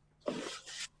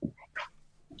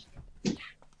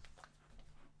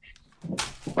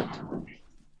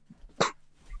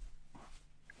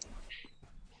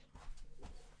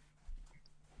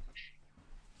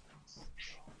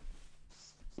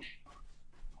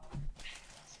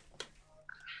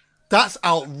 That's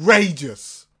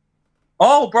outrageous.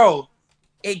 Oh, bro,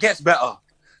 it gets better.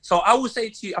 So I will say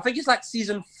to you, I think it's like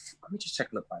season. Let me just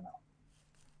check a look right now.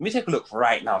 Let me take a look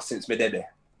right now since Medede.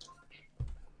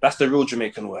 That's the real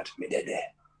Jamaican word, Medede.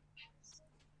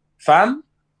 Fam,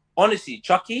 honestly,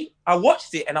 Chucky, I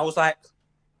watched it and I was like,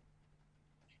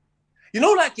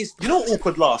 like it's,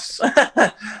 awkward laughs.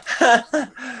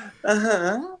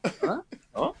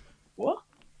 Oh, what?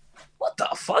 What the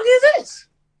fuck is this?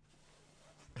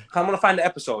 I'm gonna find the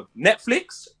episode.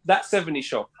 Netflix, That 70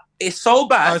 Show. It's so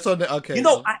bad. Oh, it's on the, okay.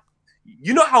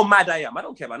 You know how mad I am. I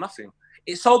don't care about nothing.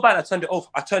 It's so bad. I turned it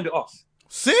off.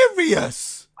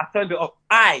 Serious? I turned it off.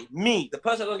 The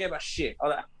person that don't give a shit. I'm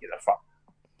like, get the fuck.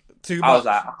 Too I much. was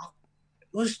like,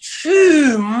 it was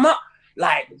too much.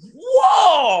 Like,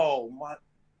 whoa!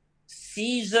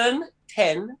 Season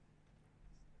 10,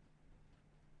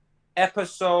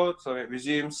 episode. So it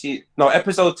resumes.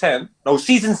 Episode 10. No,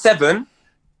 season 7,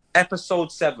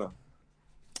 episode 7.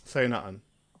 Say nothing.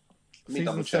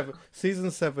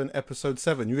 Season 7, episode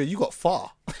 7. You got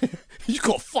far. You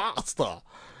got faster.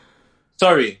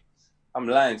 Sorry, I'm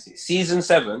lying to you. Season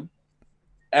 7,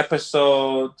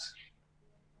 episode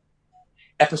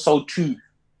 2.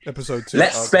 Episode 2.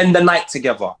 Let's spend the night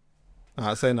together.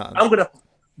 Alright, say nothing. I'm gonna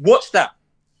watch that.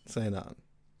 Say nothing.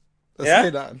 Yeah?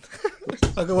 Say nothing.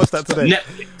 I can watch that today.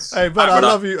 Netflix. Hey, brother, I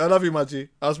love you. I love you, my G.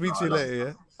 I'll speak to you later,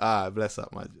 yeah? Alright, bless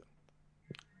up, my G.